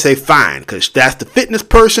everybody say fine, because that's the fitness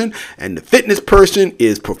person, and the fitness person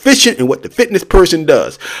is proficient in what the fitness person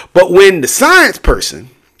does. But when the science person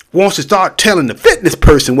wants to start telling the fitness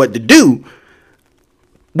person what to do,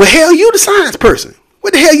 well, hell, you the science person.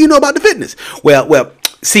 What the hell you know about the fitness? Well,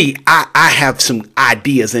 see, I have some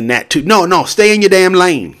ideas in that too. No, stay in your damn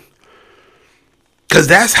lane. Because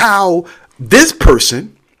that's how this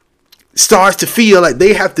person starts to feel like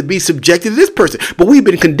they have to be subjected to this person. But we've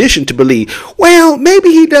been conditioned to believe, well, maybe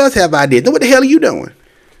he does have ideas. Then what the hell are you doing?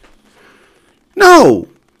 No.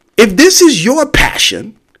 If this is your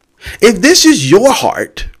passion, if this is your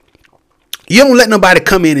heart, you don't let nobody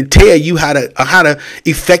come in and tell you how to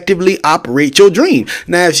effectively operate your dream.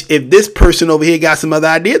 Now, if this person over here got some other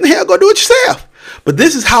ideas, then hell, go do it yourself. But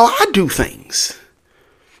this is how I do things.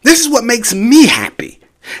 This is what makes me happy.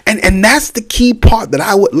 And that's the key part that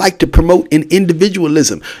I would like to promote in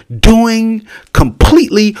individualism. Doing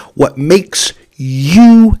completely what makes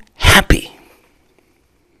you happy.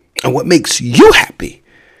 And what makes you happy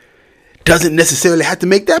doesn't necessarily have to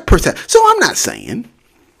make that person happy. So I'm not saying,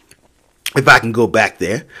 if I can go back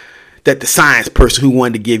there, that the science person who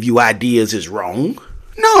wanted to give you ideas is wrong.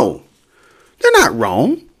 No, they're not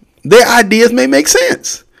wrong. Their ideas may make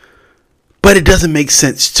sense, but it doesn't make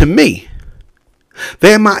sense to me.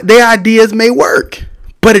 Their ideas may work,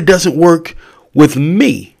 but it doesn't work with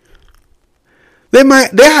me.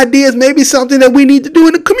 Their ideas may be something that we need to do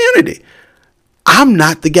in the community. I'm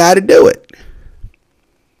not the guy to do it.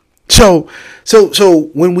 So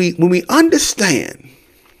when we understand,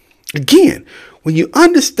 again, when you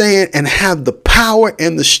understand and have the power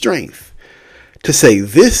and the strength to say,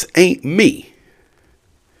 this ain't me,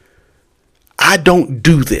 I don't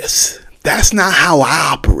do this, that's not how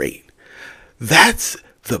I operate. That's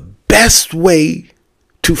the best way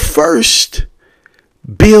to first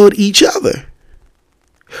build each other,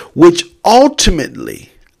 which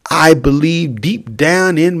ultimately, I believe deep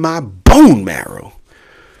down in my bone marrow,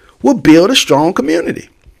 will build a strong community.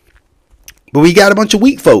 But we got a bunch of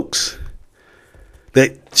weak folks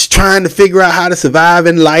that's trying to figure out how to survive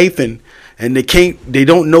in life, and they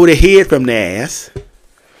don't know their head from their ass.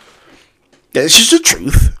 That's just the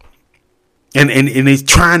truth. And they're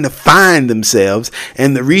trying to find themselves.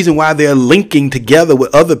 And the reason why they're linking together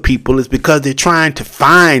with other people is because they're trying to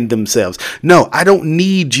find themselves. No, I don't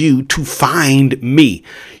need you to find me.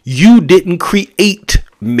 You didn't create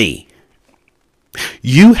me.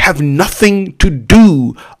 You have nothing to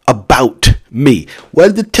do about me. What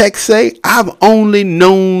did the text say? I've only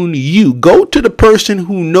known you. Go to the person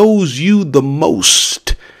who knows you the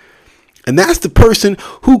most. And that's the person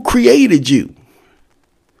who created you.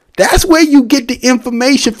 That's where you get the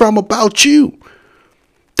information from about you.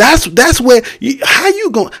 That's where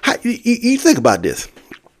you think about this.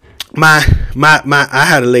 I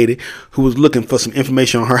had a lady who was looking for some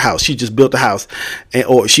information on her house. She just built a house,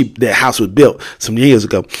 that house was built some years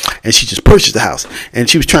ago, and she just purchased the house, and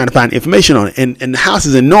she was trying to find information on it. And the house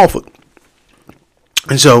is in Norfolk.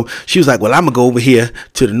 And so she was like, well, I'm going to go over here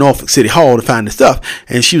to the Norfolk City Hall to find the stuff.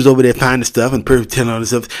 And she was over there finding stuff and telling all this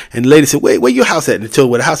stuff. And the lady said, wait, where your house at? And they told her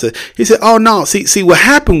where the house is. He said, oh, no. See, what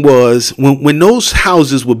happened was when those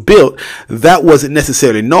houses were built, that wasn't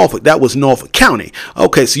necessarily Norfolk. That was Norfolk County.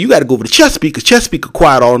 Okay, so you got to go over to Chesapeake, because Chesapeake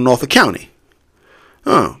acquired all of Norfolk County.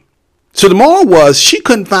 So the moral was she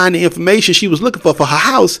couldn't find the information she was looking for her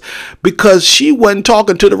house because she wasn't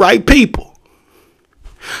talking to the right people.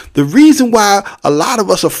 The reason why a lot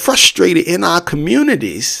of us are frustrated in our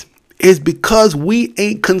communities is because we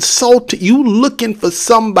ain't consulted. You looking for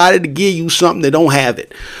somebody to give you something that don't have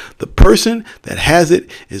it. The person that has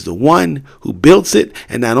it is the one who builds it,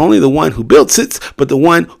 and not only the one who builds it, but the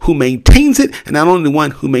one who maintains it, and not only the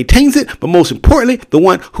one who maintains it, but most importantly, the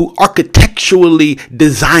one who architecturally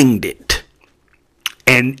designed it.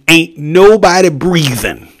 And ain't nobody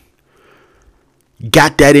breathing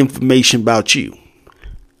got that information about you.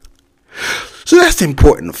 So that's the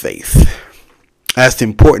importance of faith. That's the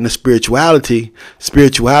importance of spirituality.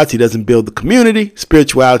 Spirituality doesn't build the community.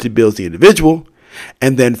 Spirituality builds the individual.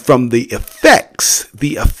 And then from the effects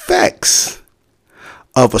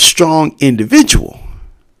of a strong individual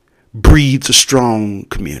breeds a strong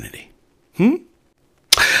community.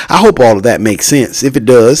 I hope all of that makes sense. If it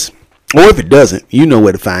does, or if it doesn't, you know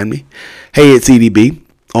where to find me. Hey, it's EDB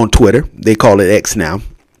on Twitter. They call it X now.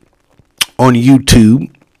 On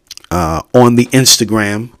YouTube. On the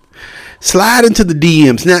Instagram, slide into the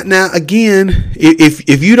DMs. Now again,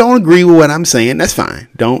 if you don't agree with what I'm saying, that's fine.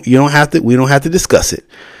 We don't have to discuss it.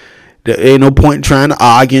 There ain't no point in trying to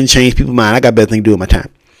argue and change people's mind. I got better things to do with my time.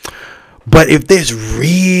 But if there's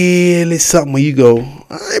really something where you go,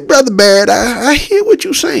 hey, Brother Barrett, I hear what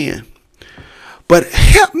you're saying, but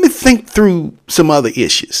help me think through some other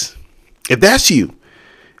issues. If that's you,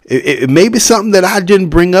 it may be something that I didn't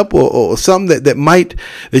bring up, or something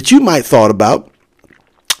that you might thought about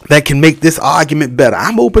that can make this argument better.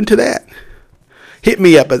 I'm open to that. Hit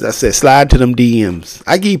me up, as I said. Slide to them DMs.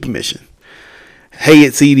 I give you permission. Hey,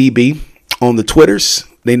 it's EDB on the Twitters.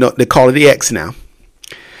 They call it the X now.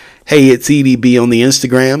 Hey, it's EDB on the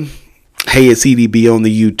Instagram. Hey, it's EDB on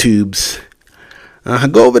the YouTubes.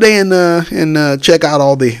 Go over there and check out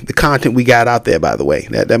all the content we got out there, by the way.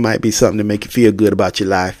 That might be something to make you feel good about your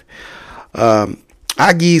life. I'll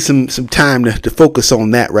give you some time to focus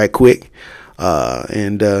on that right quick.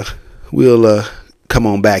 And we'll come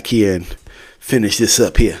on back here and finish this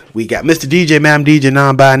up here. We got Mr. DJ, Ma'am DJ,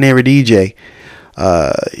 non-binary DJ.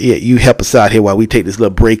 You help us out here while we take this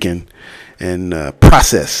little break and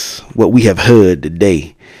process what we have heard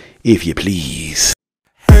today, if you please.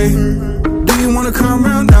 Hey. Wanna come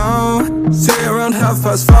around now, say around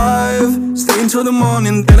 5:30. Stay until the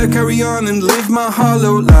morning, then I carry on and live my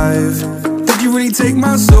hollow life. Did you really take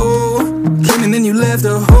my soul? Came and then you left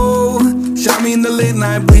a hole. Shot me in the late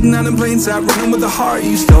night, bleeding out in plain sight, running with the heart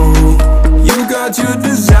you stole. You got your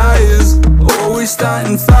desires, always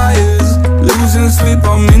starting fires. Losing sleep,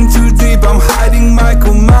 I'm in too deep, I'm hiding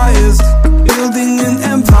Michael Myers. Building an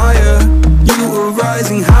empire, you were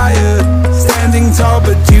rising higher. Standing tall,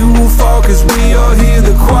 but you will fall, cause we all hear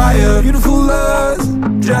the choir. Beautiful lust,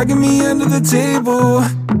 dragging me under the table.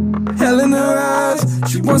 Hell in her eyes,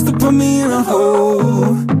 she wants to put me in a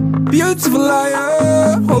hole. Beautiful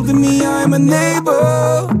liar, holding me, I'm a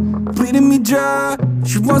neighbor. Bleeding me dry,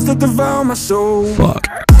 she wants to devour my soul. Fuck.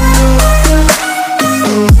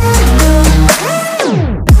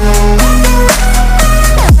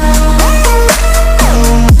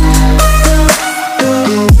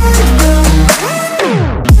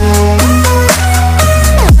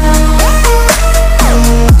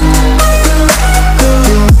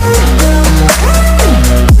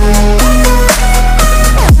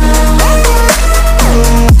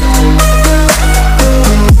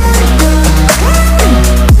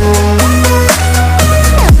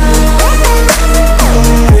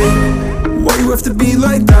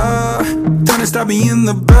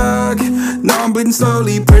 fading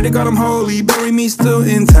slowly. Pray to God I'm holy, bury me still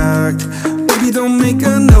intact. Baby, don't make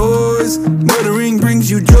a noise. Murdering brings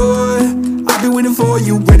you joy. I've been waiting for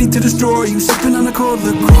you, ready to destroy you, sipping on a cold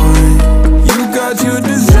liqueur. You got your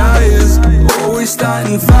desires, always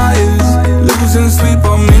starting fires. Losing sleep,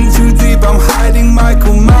 I'm in too deep, I'm hiding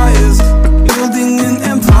Michael Myers. Building an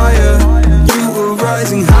empire, you were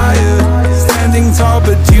rising higher. Standing tall,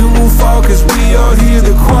 but you will fall, cause we all hear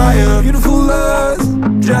the choir. Beautiful lust,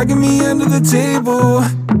 dragging me under the table.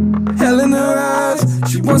 Hell in her eyes,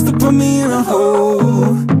 she wants to put me in a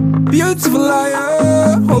hole. Beautiful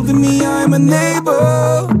liar, holding me, I'm a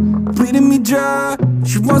neighbor. Bleeding me dry,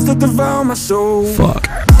 she wants to devour my soul. Fuck.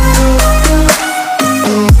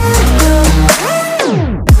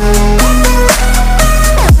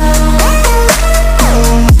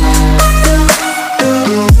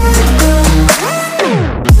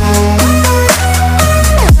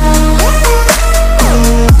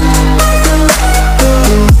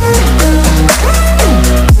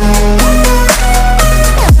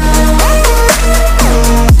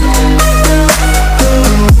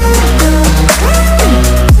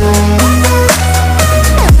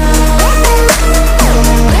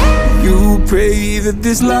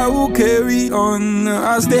 This life will carry on.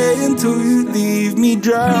 I'll stay until you leave me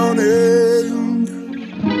drowning.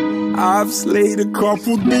 I've slayed a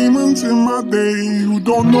couple demons in my day. You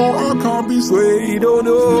don't know I can't be swayed. Oh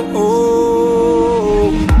no.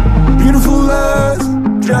 Beautiful lust,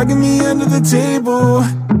 dragging me under the table.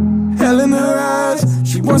 Hell in her eyes,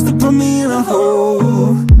 she wants to put me in a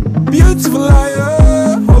hole. Beautiful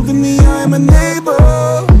liar, holding me, I'm a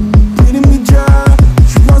neighbor. Bleeding me dry,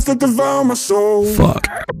 she wants to devour my soul. Fuck.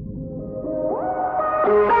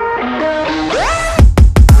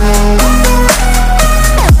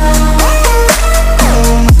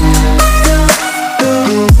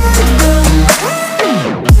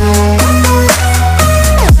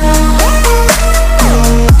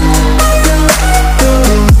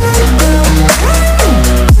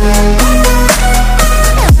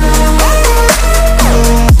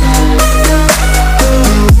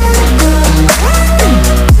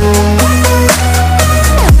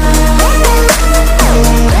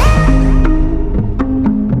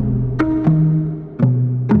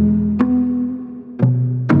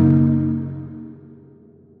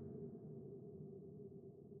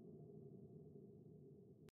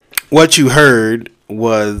 What you heard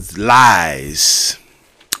was Lies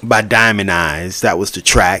by Diamond Eyes. That was the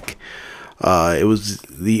track. It was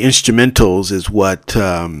the instrumentals is what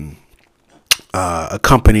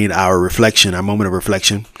accompanied our reflection, our moment of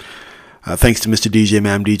reflection. Thanks to Mr. DJ,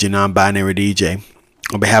 Ma'am DJ, Non-Binary DJ.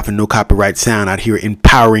 On behalf of No Copyright Sound out here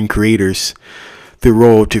empowering creators through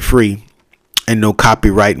royalty free and no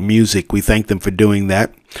copyright music. We thank them for doing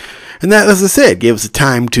that. And that, as I said, gave us the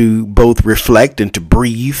time to both reflect and to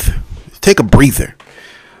breathe. Take a breather.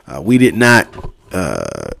 We did not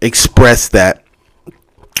express that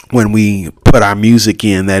when we put our music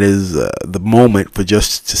in. That is the moment for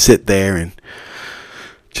just to sit there and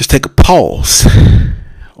just take a pause.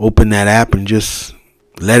 Open that app and just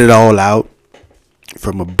let it all out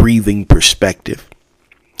from a breathing perspective.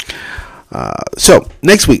 So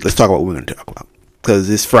next week, let's talk about what we're going to talk about. Because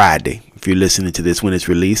it's Friday. If you're listening to this when it's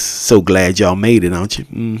released, so glad y'all made it, aren't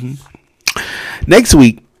you? Next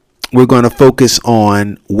week, we're going to focus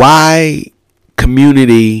on why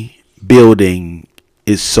community building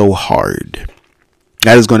is so hard.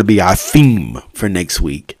 That is going to be our theme for next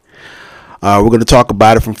week. We're going to talk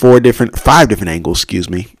about it from five different angles,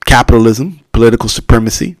 capitalism, political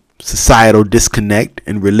supremacy, societal disconnect,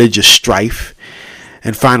 and religious strife,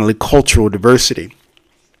 and finally, cultural diversity.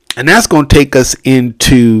 And that's going to take us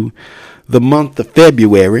into the month of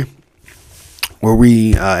February, where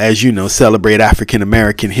we, as you know, celebrate African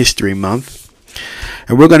American History Month.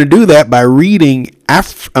 And we're going to do that by reading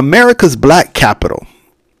America's Black Capital,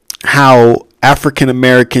 How African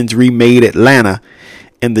Americans Remade Atlanta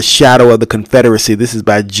in the Shadow of the Confederacy. This is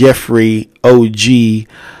by Jeffrey O.G.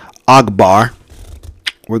 Ogbar.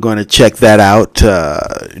 We're going to check that out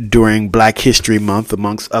during Black History Month,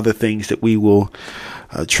 amongst other things that we will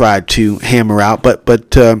try to hammer out. But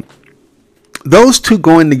those two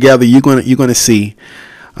going together, you're gonna see.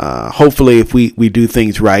 Hopefully, if we do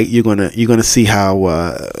things right, you're gonna see how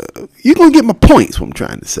you're gonna get my points. What I'm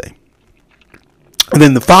trying to say. And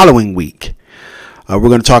then the following week, we're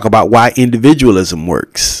going to talk about why individualism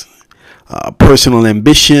works. Personal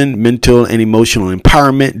ambition, mental and emotional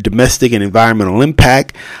empowerment, domestic and environmental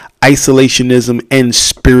impact, isolationism, and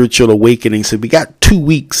spiritual awakening. So we got 2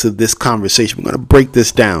 weeks of this conversation. We're going to break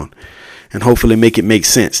this down and hopefully make it make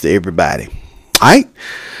sense to everybody. All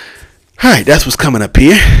right. That's what's coming up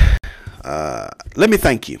here. let me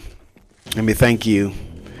thank you. Let me thank you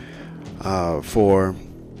for,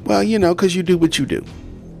 well, because you do what you do.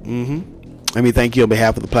 Let me thank you on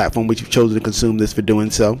behalf of the platform which you've chosen to consume this for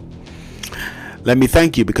doing so. Let me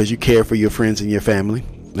thank you because you care for your friends and your family.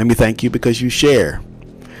 Let me thank you because you share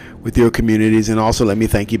with your communities. And also let me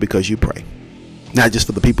thank you because you pray. Not just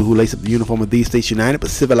for the people who lace up the uniform of these States United, but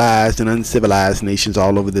civilized and uncivilized nations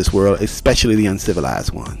all over this world, especially the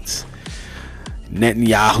uncivilized ones.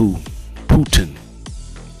 Netanyahu, Putin,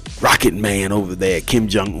 Rocket Man over there, Kim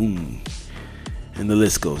Jong-un, and the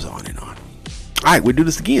list goes on and on. All right, we'll do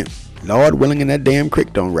this again. Lord willing, and that damn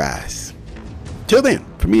creek don't rise. Till then,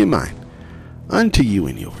 for me and mine, unto you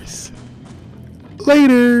and yours.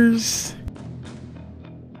 Laters.